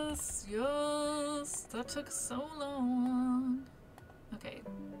 Yes, yes, that took so long. Okay,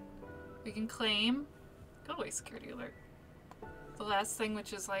 we can claim. Go away, security alert. The last thing,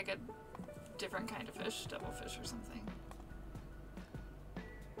 which is like a different kind of fish, devilfish or something.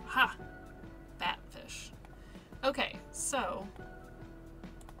 Ha! Batfish. Okay, so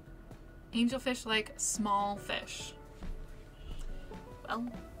angelfish like small fish. Well,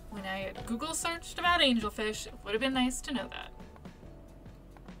 when I had Google searched about angelfish, it would have been nice to know that.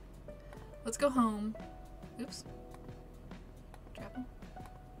 Let's go home. Oops. Travel.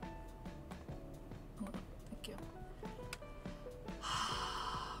 Oh, thank you.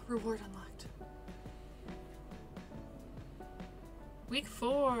 Reward unlocked. Week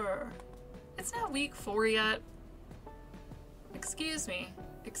 4. It's not week 4 yet. Excuse me.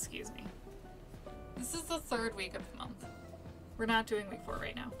 Excuse me. This is the 3rd week of the month. We're not doing week 4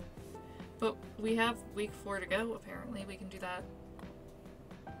 right now. But we have week 4 to go, apparently. We can do that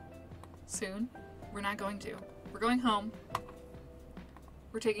soon. We're not going to. We're going home.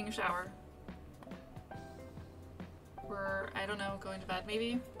 We're taking a shower. We're, I don't know, going to bed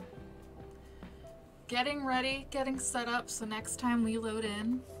maybe? Getting ready, getting set up, so next time we load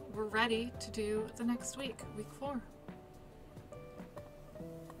in, we're ready to do the next week, week 4.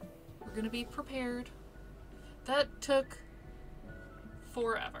 We're gonna be prepared. That took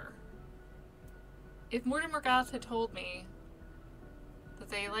forever. If Mortimer Goth had told me that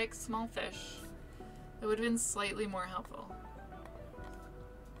they like small fish, it would have been slightly more helpful.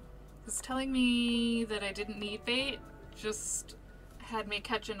 Because telling me that I didn't need bait just had me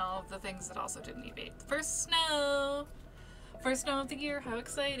catching all of the things that also didn't need bait. First snow! First snow of the year, how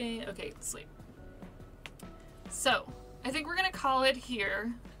exciting. Okay, sleep. So, I think we're gonna call it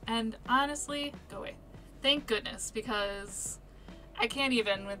here. And honestly, go away. Thank goodness, because I can't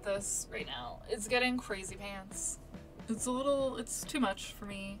even with this right now. It's getting crazy pants. It's too much for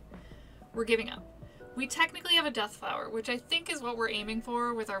me. We're giving up. We technically have a death flower, which I think is what we're aiming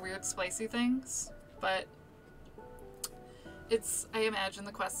for with our weird spicy things, but I imagine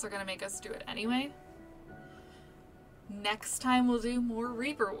the quests are gonna make us do it anyway. Next time we'll do more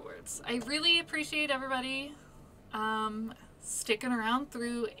Reaper Rewards. I really appreciate everybody sticking around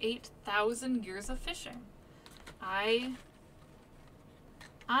through 8,000 years of fishing. I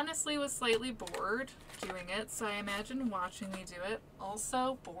honestly was slightly bored doing it, so I imagine watching me do it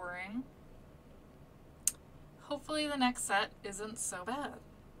also boring. Hopefully the next set isn't so bad.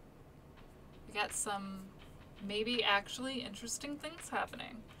 We got some maybe actually interesting things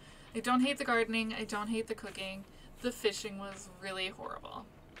happening. I don't hate the gardening, I don't hate the cooking. The fishing was really horrible.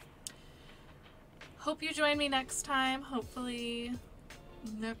 Hope you join me next time. Hopefully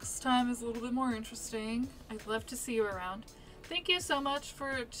next time is a little bit more interesting. I'd love to see you around. Thank you so much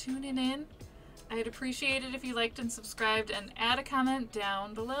for tuning in. I'd appreciate it if you liked and subscribed, and add a comment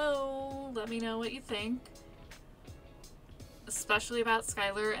down below. Let me know what you think. Especially about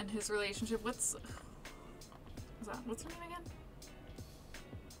Skylar and his relationship. What's her name again?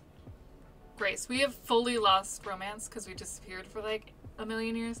 Grace. We have fully lost romance because we disappeared for like a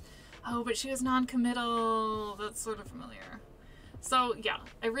million years. Oh, but she was non-committal. That's sort of familiar. So yeah,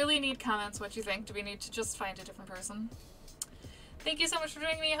 I really need comments. What you think? Do we need to just find a different person? Thank you so much for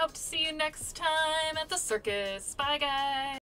joining me. I hope to see you next time at the circus. Bye, guys.